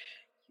was like,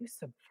 you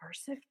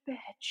subversive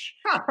bitch.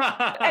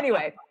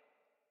 Anyway,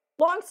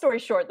 long story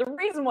short, the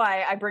reason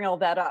why I bring all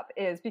that up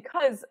is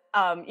because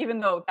even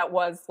though that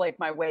was like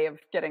my way of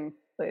getting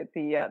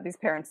these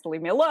parents to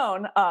leave me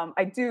alone,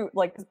 I do,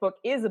 like, this book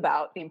is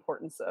about the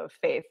importance of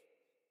faith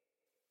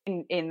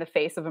in the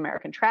face of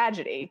American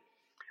tragedy.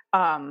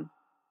 So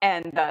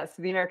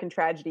the American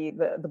tragedy,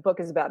 the book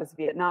is about is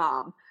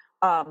Vietnam.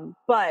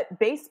 But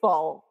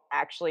baseball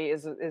actually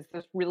is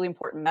this really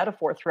important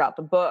metaphor throughout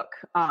the book,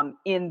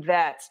 in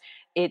that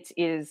it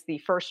is the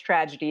first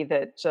tragedy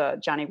that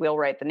Johnny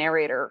Wheelwright, the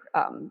narrator,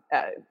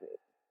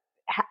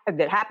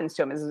 that happens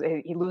to him. Is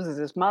he loses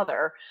his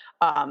mother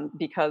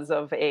because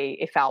of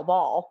a foul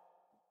ball.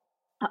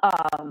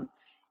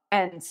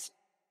 And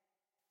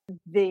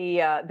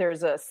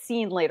there's a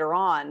scene later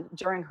on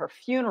during her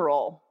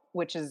funeral,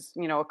 which is,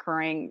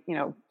 occurring,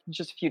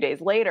 just a few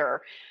days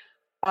later,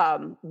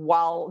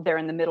 while they're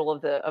in the middle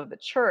of the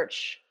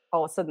church.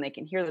 All of a sudden they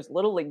can hear this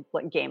little league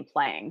game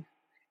playing,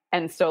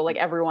 And so like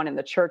everyone in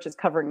the church is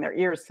covering their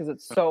ears because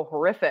it's so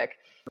horrific.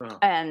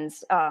 And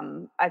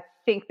I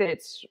think that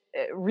it's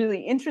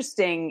really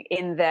interesting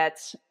in that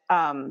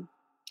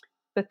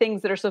the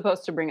things that are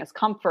supposed to bring us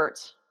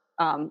comfort,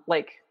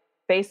 like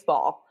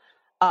baseball,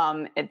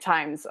 at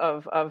times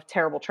of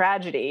terrible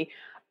tragedy,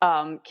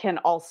 can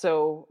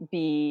also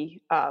be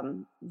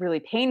really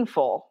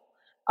painful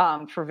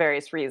for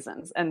various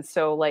reasons. And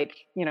so,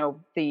 like, you know,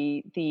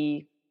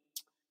 the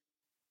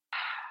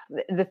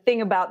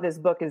thing about this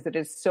book is that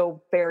it's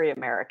so very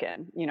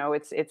American. You know,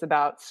 it's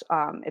about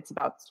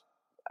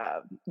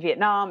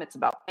Vietnam, it's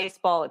about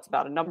baseball, it's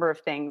about a number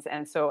of things.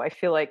 And so I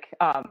feel like,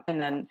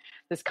 and then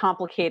this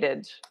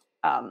complicated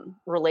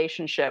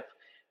relationship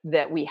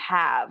that we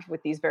have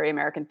with these very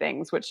American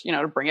things, which, you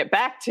know, to bring it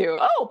back to,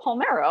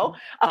 Palmero,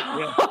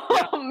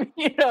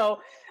 you know,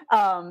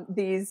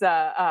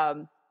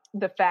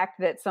 the fact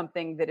that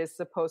something that is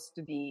supposed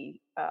to be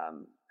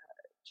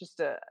just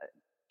a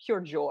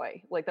pure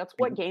joy, like that's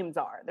what games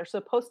are. They're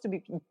supposed to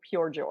be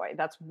pure joy.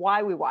 That's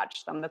why we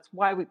watch them. That's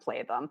why we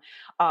play them.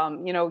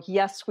 You know,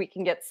 yes, we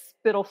can get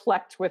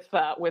spittle-flecked with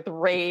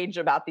rage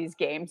about these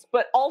games,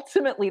 but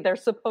ultimately they're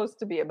supposed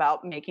to be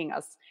about making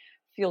us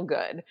feel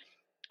good.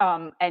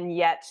 And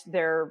yet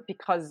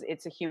because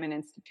it's a human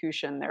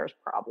institution, there's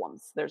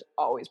problems. There's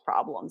always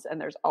problems,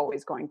 and there's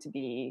always going to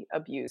be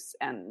abuse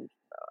and,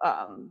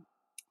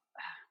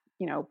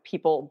 you know,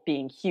 people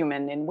being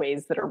human in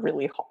ways that are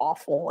really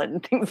awful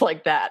and things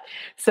like that.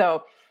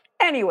 So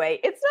anyway,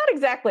 it's not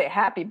exactly a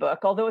happy book,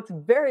 although it's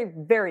very,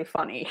 very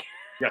funny.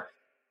 Yeah,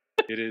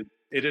 it is.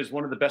 It is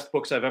one of the best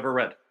books I've ever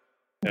read.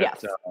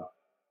 Yes.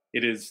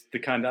 It is the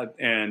kind of,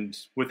 and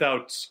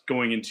without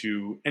going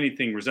into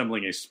anything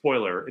resembling a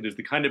spoiler, it is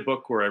the kind of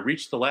book where I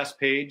reached the last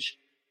page,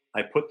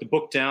 I put the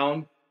book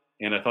down,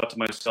 and I thought to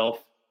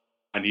myself,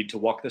 I need to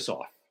walk this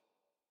off.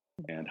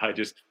 And I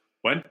just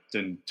went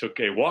and took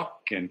a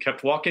walk and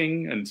kept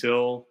walking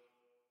until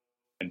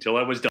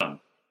I was done.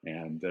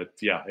 And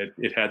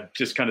it had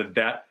just kind of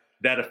that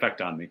effect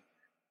on me.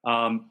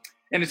 And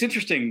it's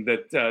interesting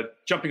that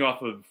jumping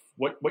off of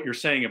what you're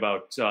saying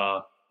about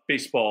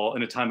baseball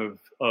in a time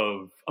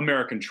of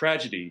American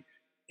tragedy,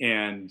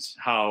 and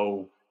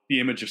how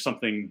the image of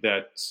something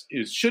that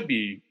should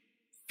be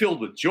filled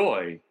with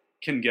joy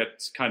can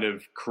get kind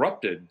of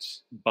corrupted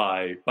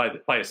by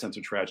a sense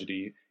of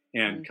tragedy,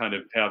 and kind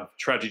of have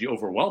tragedy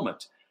overwhelm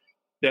it.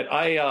 That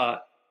I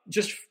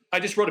just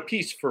wrote a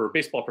piece for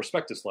Baseball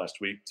Prospectus last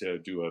week to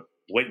do a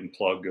blatant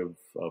plug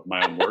of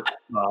my own work.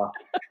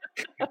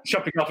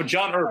 Jumping off of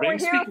John Irving,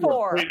 speaking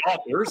of great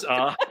authors,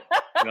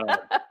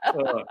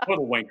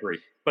 total wankery,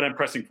 but I'm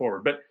pressing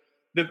forward. But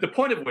the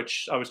point of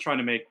which I was trying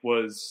to make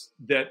was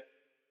that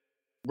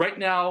right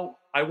now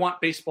I want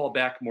baseball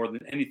back more than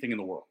anything in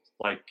the world.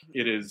 Like,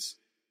 it is,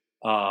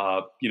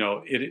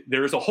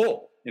 there is a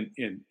hole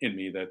in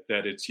me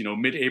that it's, you know,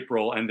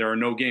 mid-April and there are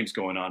no games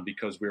going on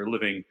because we're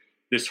living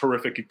this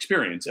horrific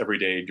experience every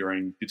day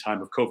during the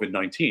time of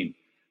COVID-19.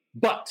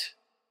 But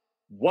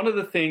one of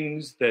the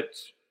things that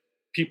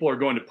people are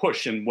going to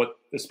push, and what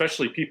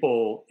especially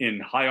people in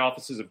high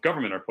offices of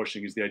government are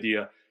pushing, is the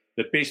idea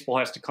that baseball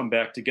has to come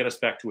back to get us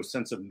back to a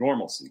sense of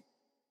normalcy.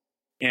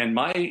 And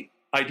my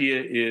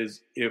idea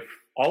is, if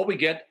all we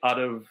get out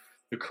of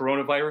the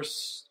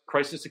coronavirus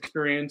crisis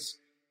experience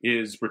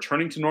is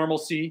returning to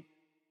normalcy,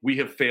 we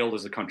have failed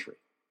as a country.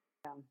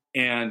 Yeah.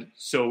 And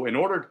so in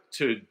order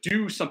to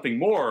do something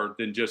more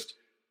than just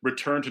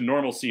return to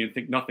normalcy and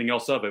think nothing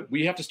else of it,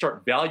 we have to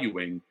start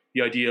valuing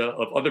the idea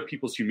of other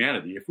people's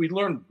humanity. If we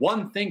learn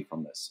one thing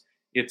from this,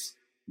 it's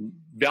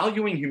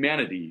valuing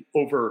humanity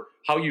over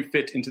how you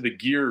fit into the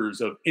gears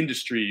of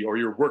industry or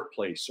your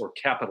workplace or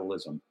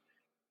capitalism.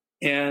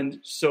 And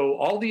so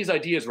all these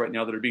ideas right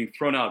now that are being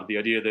thrown out, the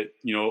idea that,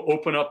 you know,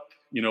 open up,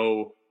 you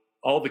know,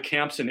 all the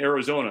camps in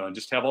Arizona and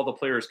just have all the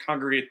players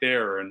congregate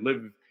there and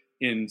live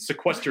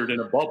sequestered in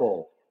a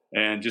bubble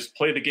and just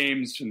play the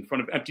games in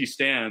front of empty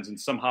stands, and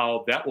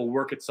somehow that will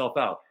work itself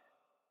out.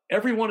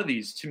 Every one of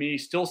these, to me,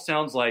 still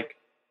sounds like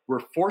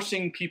we're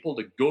forcing people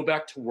to go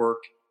back to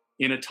work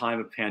in a time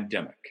of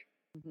pandemic.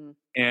 Mm-hmm.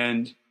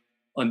 And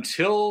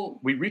until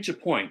we reach a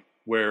point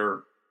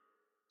where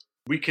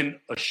we can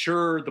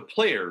assure the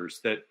players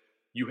that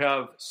you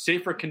have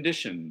safer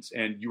conditions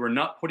and you are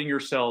not putting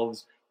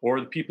yourselves or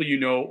the people you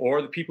know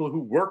or the people who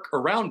work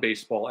around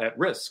baseball at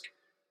risk,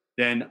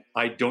 then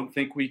I don't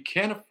think we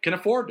can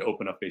afford to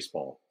open up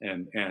baseball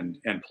and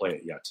play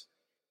it yet.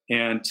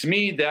 And to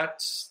me,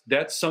 that's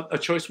a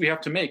choice we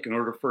have to make in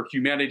order for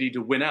humanity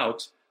to win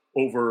out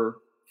over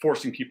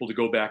forcing people to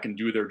go back and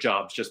do their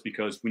jobs just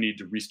because we need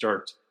to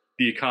restart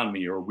the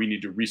economy or we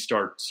need to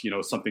restart, you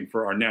know, something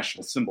for our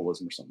national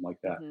symbolism or something like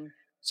that. Mm-hmm.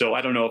 So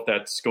I don't know if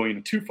that's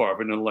going too far of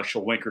an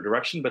intellectual wanker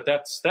direction, but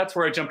that's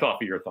where I jumped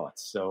off of your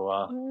thoughts.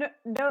 So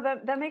no,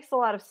 that makes a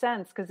lot of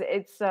sense, because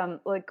it's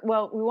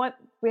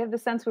we have the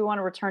sense we want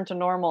to return to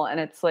normal, and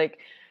it's like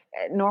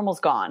normal's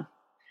gone.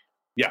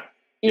 Yeah.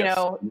 You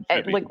know,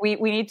 like we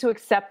need to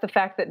accept the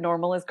fact that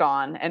normal is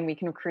gone, and we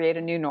can create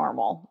a new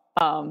normal.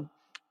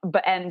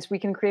 And we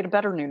can create a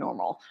better new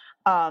normal.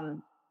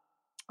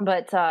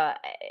 but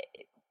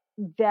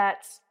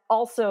that's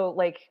also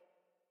like,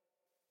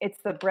 it's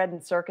the bread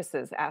and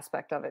circuses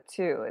aspect of it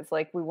too. It's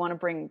like, we want to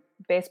bring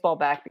baseball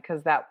back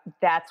because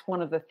that's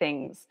one of the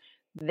things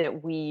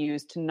that we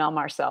use to numb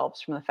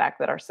ourselves from the fact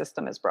that our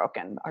system is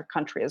broken, our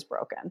country is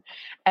broken.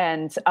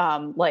 And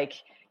like,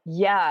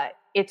 yeah,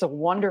 it's a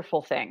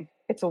wonderful thing.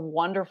 It's a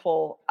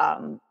wonderful,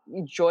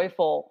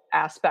 joyful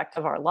aspect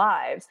of our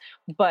lives.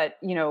 But,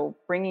 you know,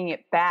 bringing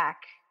it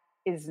back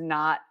is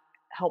not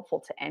helpful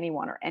to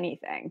anyone or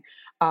anything.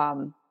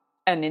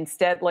 And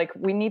instead, like,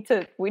 we need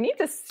to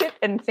sit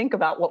and think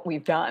about what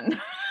we've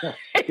done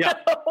Yeah.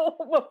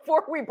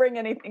 before we bring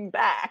anything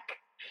back.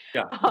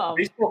 Yeah.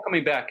 Baseball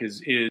coming back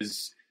is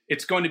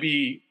it's going to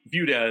be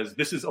viewed as,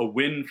 this is a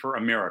win for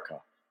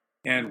America.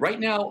 And right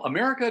now,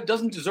 America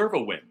doesn't deserve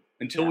a win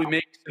until we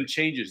make some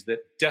changes that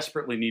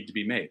desperately need to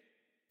be made.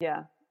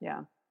 Yeah.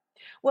 Yeah.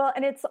 Well,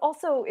 and it's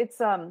also,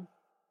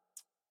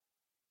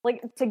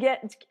 like,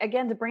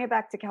 to bring it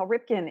back to Cal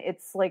Ripken,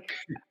 it's like,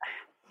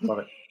 Love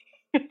it.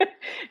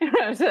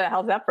 how's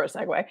that for a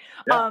segue?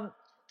 Yeah.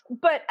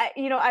 But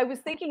I was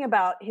thinking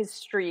about his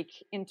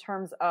streak in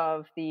terms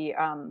of the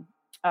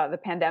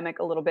pandemic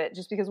a little bit,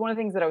 just because one of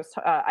the things that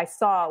I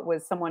saw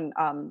was someone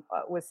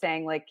was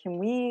saying, like, can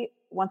we,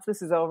 once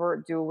this is over,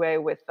 do away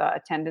with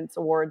attendance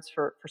awards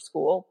for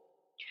school?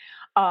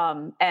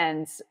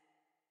 And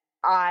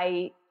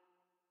I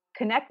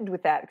connected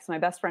with that because my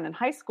best friend in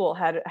high school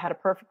had a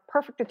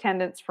perfect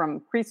attendance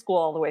from preschool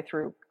all the way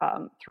through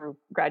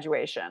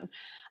graduation.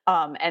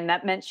 And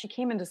that meant she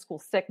came into school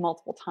sick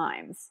multiple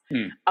times.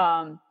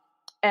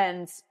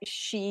 And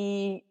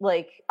she,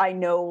 like, I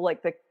know,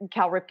 like, the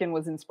Cal Ripken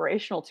was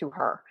inspirational to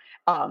her.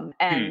 Wow.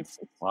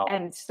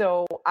 And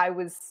so I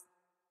was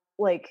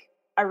like,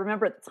 I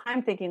remember at the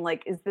time thinking,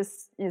 like, is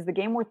the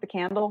game worth the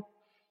candle?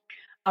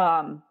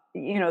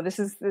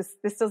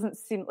 This doesn't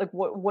seem like,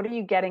 what are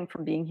you getting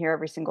from being here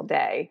every single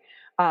day?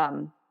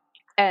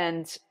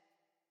 And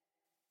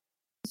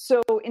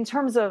so in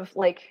terms of,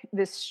 like,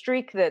 this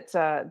streak that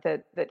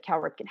Cal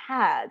Ripken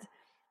had,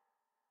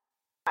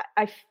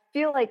 I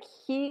feel like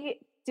he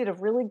did a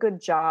really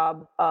good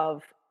job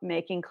of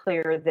making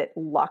clear that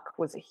luck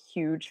was a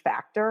huge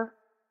factor.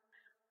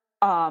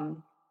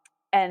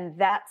 And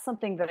that's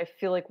something that I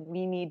feel like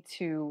we need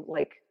to,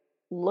 like,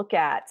 look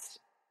at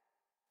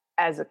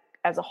as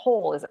a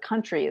whole, as a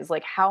country, is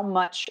like, how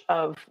much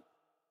of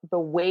the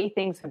way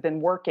things have been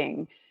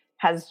working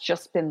has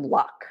just been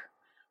luck,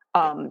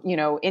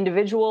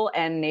 individual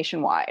and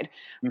nationwide.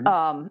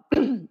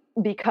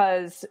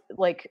 Because,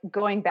 like,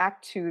 going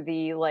back to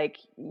the, like,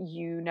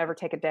 you never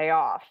take a day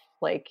off,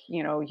 like,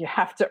 you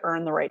have to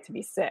earn the right to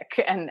be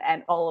sick, and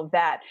all of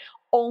that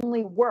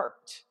only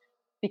worked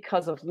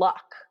because of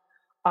luck.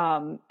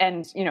 And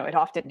it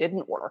often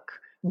didn't work,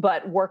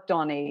 but worked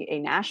on a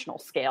national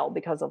scale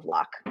because of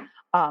luck,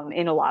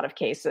 in a lot of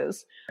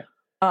cases.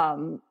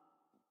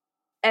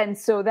 And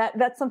so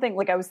that's something,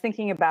 like, I was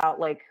thinking about,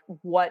 like,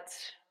 what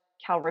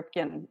Cal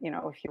Ripken,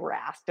 if you were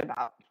asked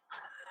about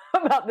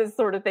this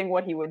sort of thing,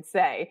 what he would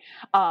say.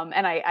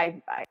 And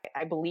I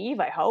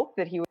hope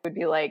that he would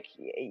be like,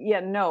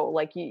 yeah, no,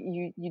 like,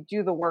 you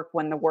do the work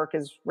when the work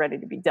is ready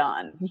to be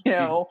done,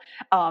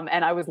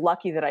 and I was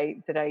lucky that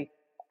I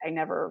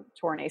never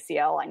tore an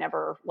ACL. I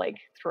never, like,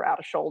 threw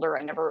out a shoulder.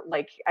 I never,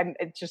 like,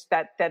 it's just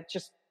that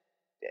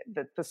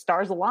the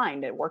stars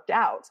aligned. It worked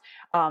out.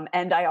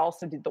 And I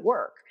also did the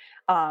work.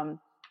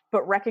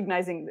 But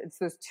recognizing it's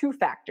those two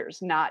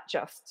factors, not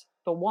just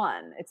the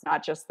one. It's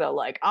not just the,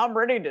 like, I'm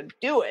ready to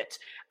do it.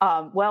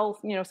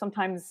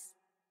 Sometimes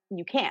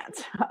you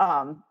can't.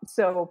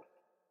 So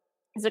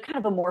these are kind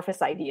of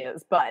amorphous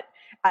ideas, but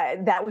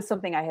that was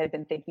something I had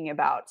been thinking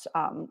about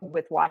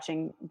with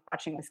watching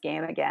this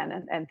game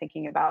again, and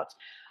thinking about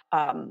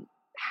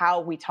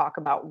how we talk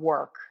about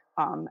work,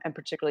 and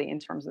particularly in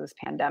terms of this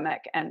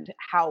pandemic, and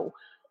how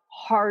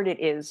hard it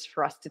is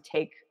for us to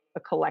take a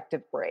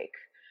collective break.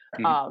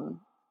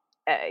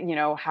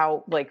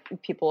 How, like,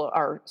 people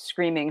are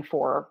screaming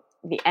for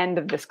the end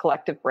of this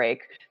collective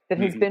break that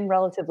has been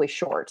relatively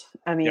short.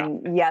 I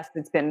mean, yes,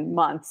 it's been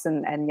months,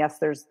 and yes,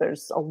 there's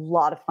a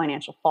lot of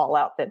financial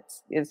fallout that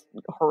is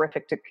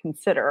horrific to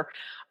consider.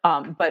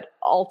 But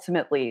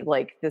ultimately,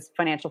 like, this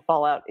financial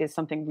fallout is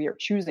something we are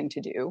choosing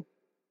to do.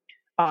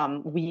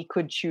 We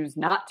could choose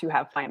not to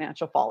have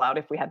financial fallout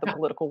if we had the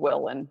political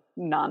will and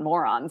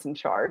non-morons in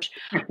charge.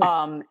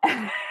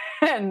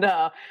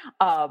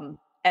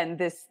 And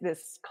this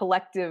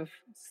collective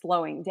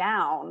slowing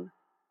down,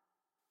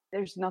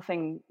 there's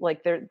nothing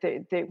like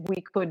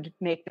we could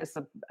make this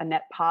a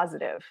net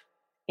positive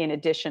in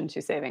addition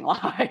to saving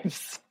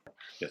lives.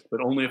 Yes,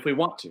 but only if we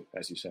want to,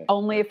 as you say.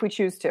 Only if we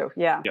choose to,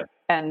 yeah.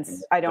 And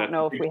I don't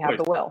know if we have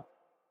the will.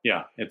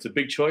 Yeah, it's a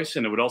big choice,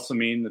 and it would also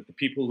mean that the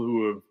people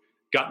who have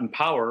gotten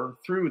power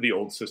through the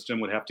old system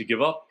would have to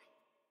give up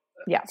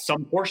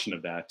some portion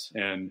of that,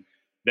 and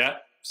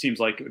that seems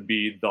like it would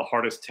be the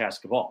hardest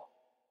task of all.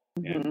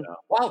 And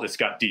wow, this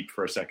got deep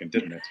for a second,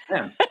 didn't it?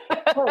 Man,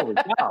 holy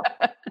cow!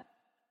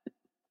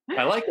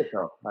 I like it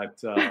though.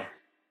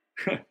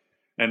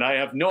 And I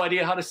have no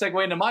idea how to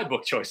segue into my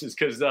book choices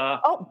because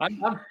I'm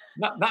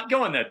not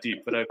going that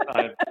deep, but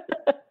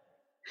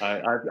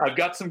I've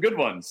got some good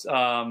ones.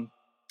 I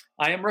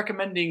am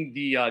recommending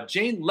the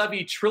Jane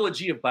Levy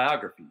trilogy of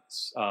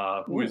biographies.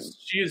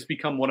 She has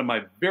become one of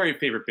my very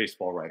favorite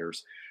baseball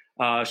writers.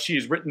 She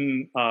has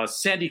written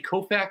Sandy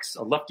Koufax,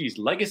 A Lefty's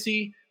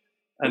Legacy,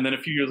 and then a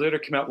few years later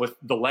came out with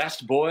The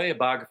Last Boy, a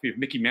biography of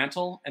Mickey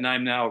Mantle. And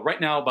I'm right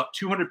now about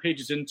 200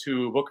 pages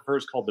into a book of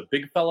hers called The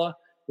Big Fella,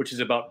 which is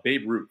about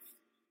Babe Ruth.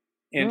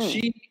 And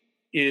she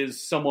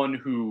is someone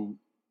who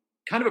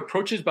kind of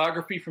approaches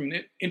biography from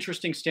an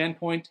interesting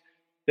standpoint,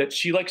 that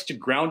she likes to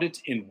ground it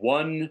in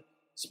one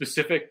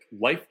specific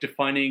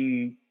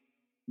life-defining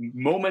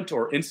moment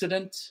or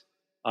incident.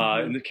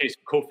 In the case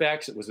of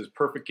Koufax, it was his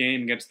perfect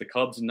game against the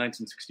Cubs in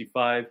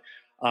 1965.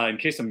 In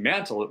case of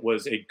Mantle, it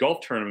was a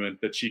golf tournament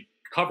that she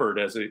covered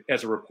as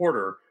a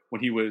reporter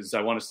when he was,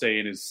 I want to say,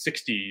 in his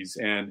 60s,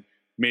 and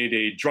made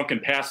a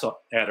drunken pass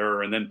at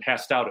her and then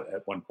passed out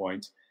at one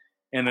point.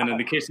 And then in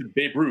the case of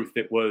Babe Ruth,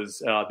 it was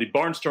the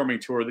barnstorming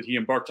tour that he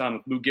embarked on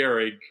with Lou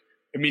Gehrig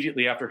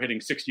immediately after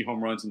hitting 60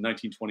 home runs in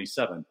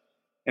 1927.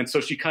 And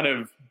so she kind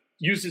of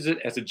uses it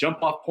as a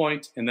jump-off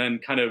point and then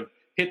kind of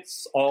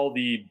hits all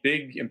the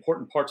big,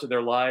 important parts of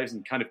their lives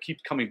and kind of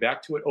keeps coming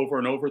back to it over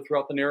and over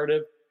throughout the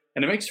narrative.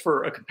 And it makes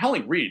for a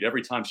compelling read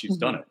every time she's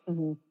done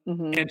it.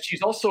 And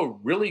she's also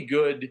really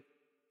good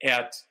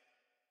at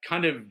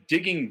kind of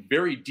digging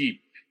very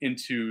deep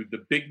into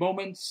the big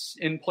moments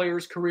in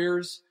players'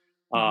 careers.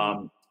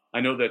 I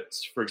know that,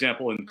 for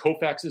example, in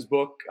Koufax's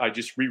book, I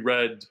just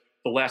reread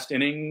The Last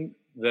Inning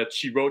that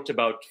she wrote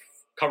about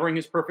covering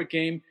his perfect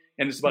game.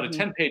 And it's about a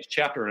 10-page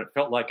chapter, and it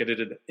felt like I did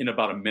it in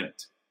about a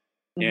minute.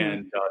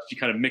 And she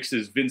kind of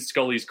mixes Vince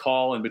Scully's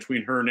call in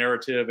between her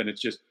narrative, and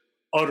it's just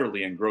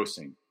utterly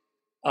engrossing.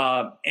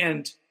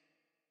 And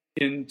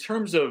in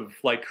terms of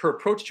like her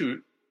approach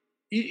to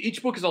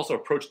each book is also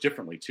approached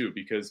differently too,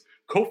 because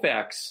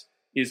Koufax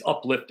is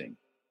uplifting.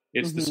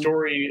 It's the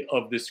story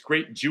of this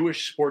great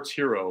Jewish sports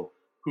hero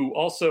who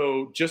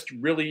also just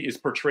really is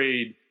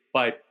portrayed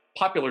by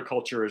popular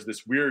culture as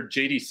this weird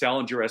J.D.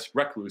 Salinger-esque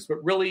recluse,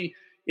 but really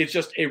it's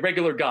just a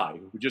regular guy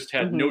who just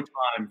had no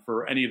time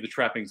for any of the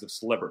trappings of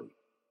celebrity.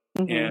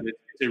 And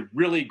it's a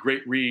really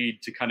great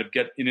read to kind of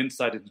get an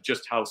insight into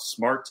just how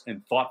smart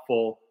and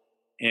thoughtful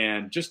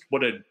and just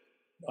what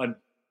a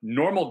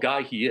normal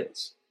guy he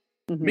is.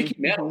 Mickey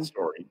Mantle's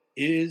story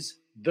is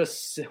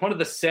one of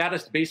the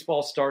saddest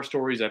baseball star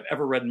stories I've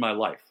ever read in my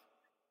life.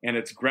 And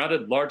it's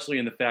grounded largely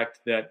in the fact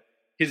that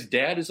his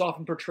dad is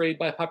often portrayed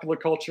by popular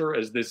culture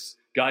as this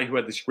guy who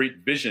had this great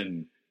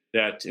vision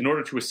that in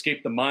order to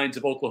escape the mines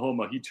of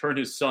Oklahoma, he turned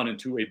his son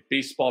into a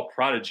baseball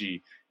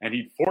prodigy and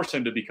he'd force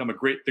him to become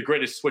the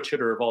greatest switch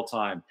hitter of all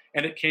time.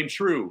 And it came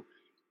true.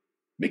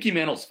 Mickey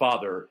Mantle's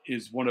father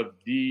is one of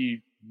the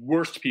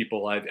worst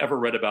people I've ever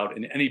read about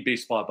in any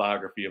baseball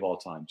biography of all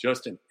time.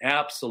 Just an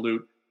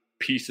absolute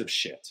piece of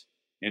shit.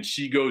 And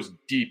she goes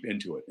deep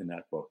into it in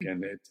that book.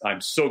 And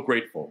I'm so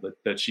grateful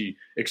that she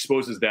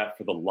exposes that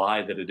for the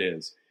lie that it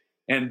is.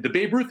 And the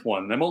Babe Ruth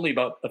one, I'm only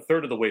about a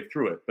third of the way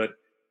through it, but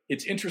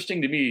it's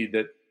interesting to me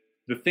that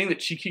the thing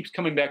that she keeps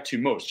coming back to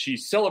most, she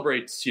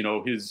celebrates,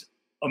 his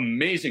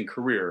amazing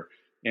career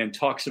and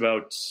talks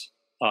about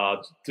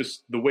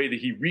just the way that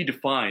he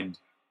redefined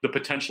the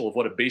potential of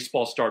what a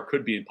baseball star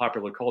could be in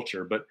popular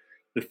culture. But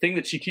the thing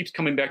that she keeps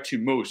coming back to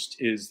most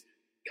is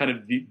kind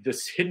of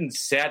this hidden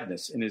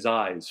sadness in his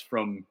eyes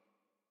from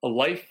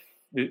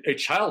a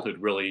childhood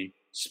really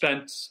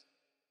spent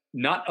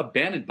not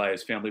abandoned by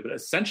his family, but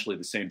essentially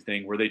the same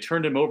thing, where they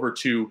turned him over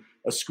to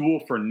a school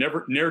for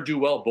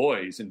ne'er-do-well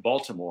boys in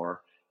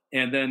Baltimore,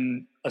 and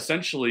then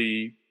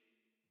essentially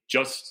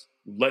just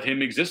let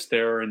him exist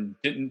there and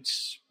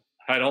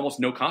had almost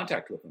no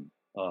contact with him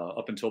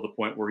up until the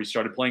point where he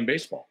started playing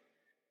baseball.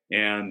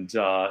 And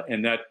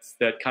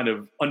that kind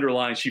of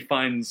underlines, she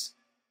finds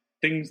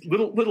things,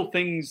 little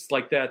things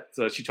like that.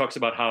 She talks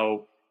about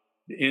how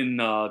in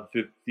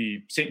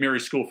the St.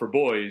 Mary's School for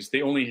Boys,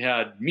 they only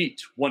had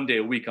meat one day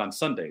a week on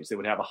Sundays. They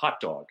would have a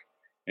hot dog.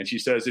 And she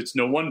says it's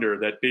no wonder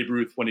that Babe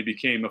Ruth, when he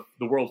became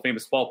the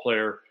world-famous ball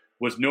player,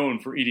 was known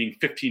for eating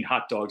 15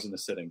 hot dogs in a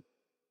sitting.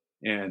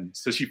 And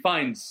so she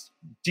finds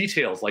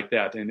details like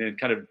that and then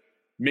kind of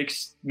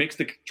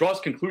draws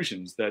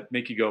conclusions that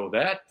make you go,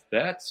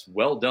 that's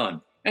well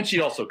done. And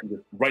she also can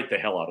just write the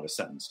hell out of a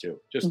sentence too.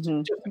 Just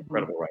an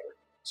incredible writer.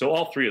 So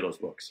all three of those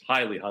books,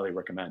 highly, highly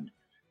recommend.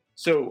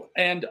 So,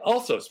 and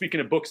also speaking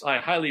of books I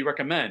highly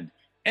recommend,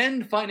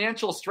 End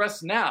Financial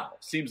Stress Now.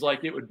 Seems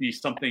like it would be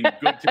something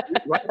good to do,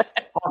 right?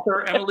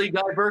 Author Emily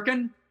Guy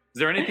Birken. Is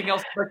there anything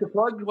else you'd like to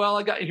plug while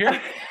I got you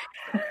here?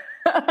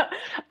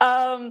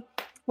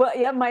 Well,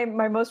 yeah, my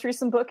most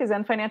recent book is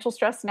End Financial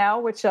Stress Now,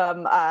 which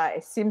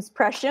seems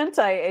prescient.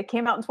 It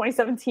came out in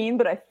 2017,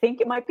 but I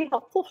think it might be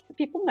helpful for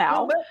people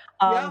now.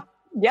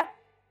 Yeah.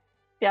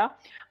 Yeah.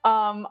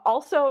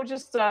 Also,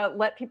 just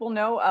let people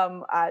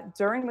know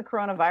during the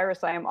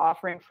coronavirus, I am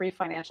offering free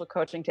financial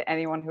coaching to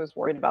anyone who is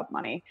worried about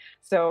money.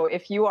 So,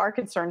 if you are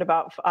concerned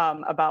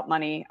about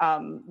money,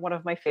 one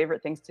of my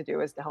favorite things to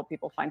do is to help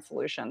people find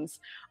solutions.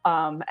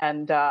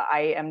 And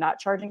I am not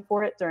charging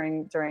for it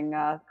during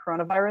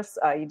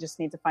coronavirus. You just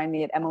need to find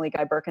me at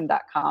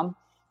emilyguyberkin.com.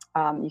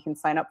 You can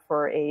sign up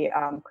for a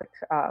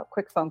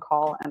quick phone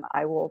call, and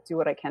I will do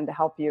what I can to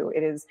help you.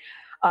 It is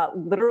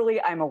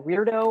literally, I'm a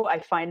weirdo. I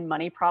find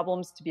money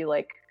problems to be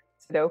like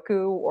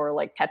Sudoku or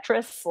like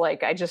Tetris.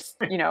 Like I just,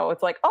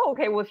 it's like, oh,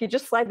 okay, well, if you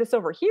just slide this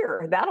over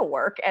here, that'll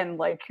work. And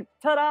like,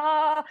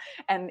 ta-da!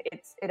 And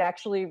it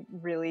actually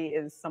really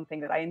is something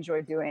that I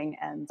enjoy doing,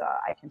 and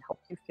I can help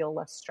you feel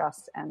less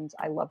stressed, and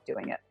I love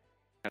doing it.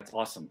 That's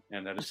awesome.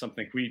 And that is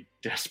something we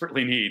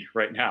desperately need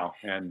right now.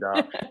 And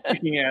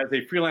speaking as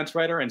a freelance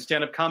writer and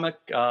stand-up comic,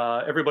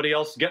 everybody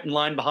else get in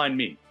line behind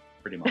me,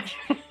 pretty much.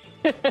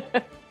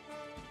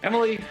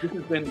 Emily, this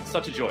has been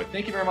such a joy.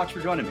 Thank you very much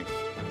for joining me.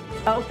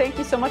 Oh, thank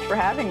you so much for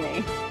having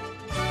me.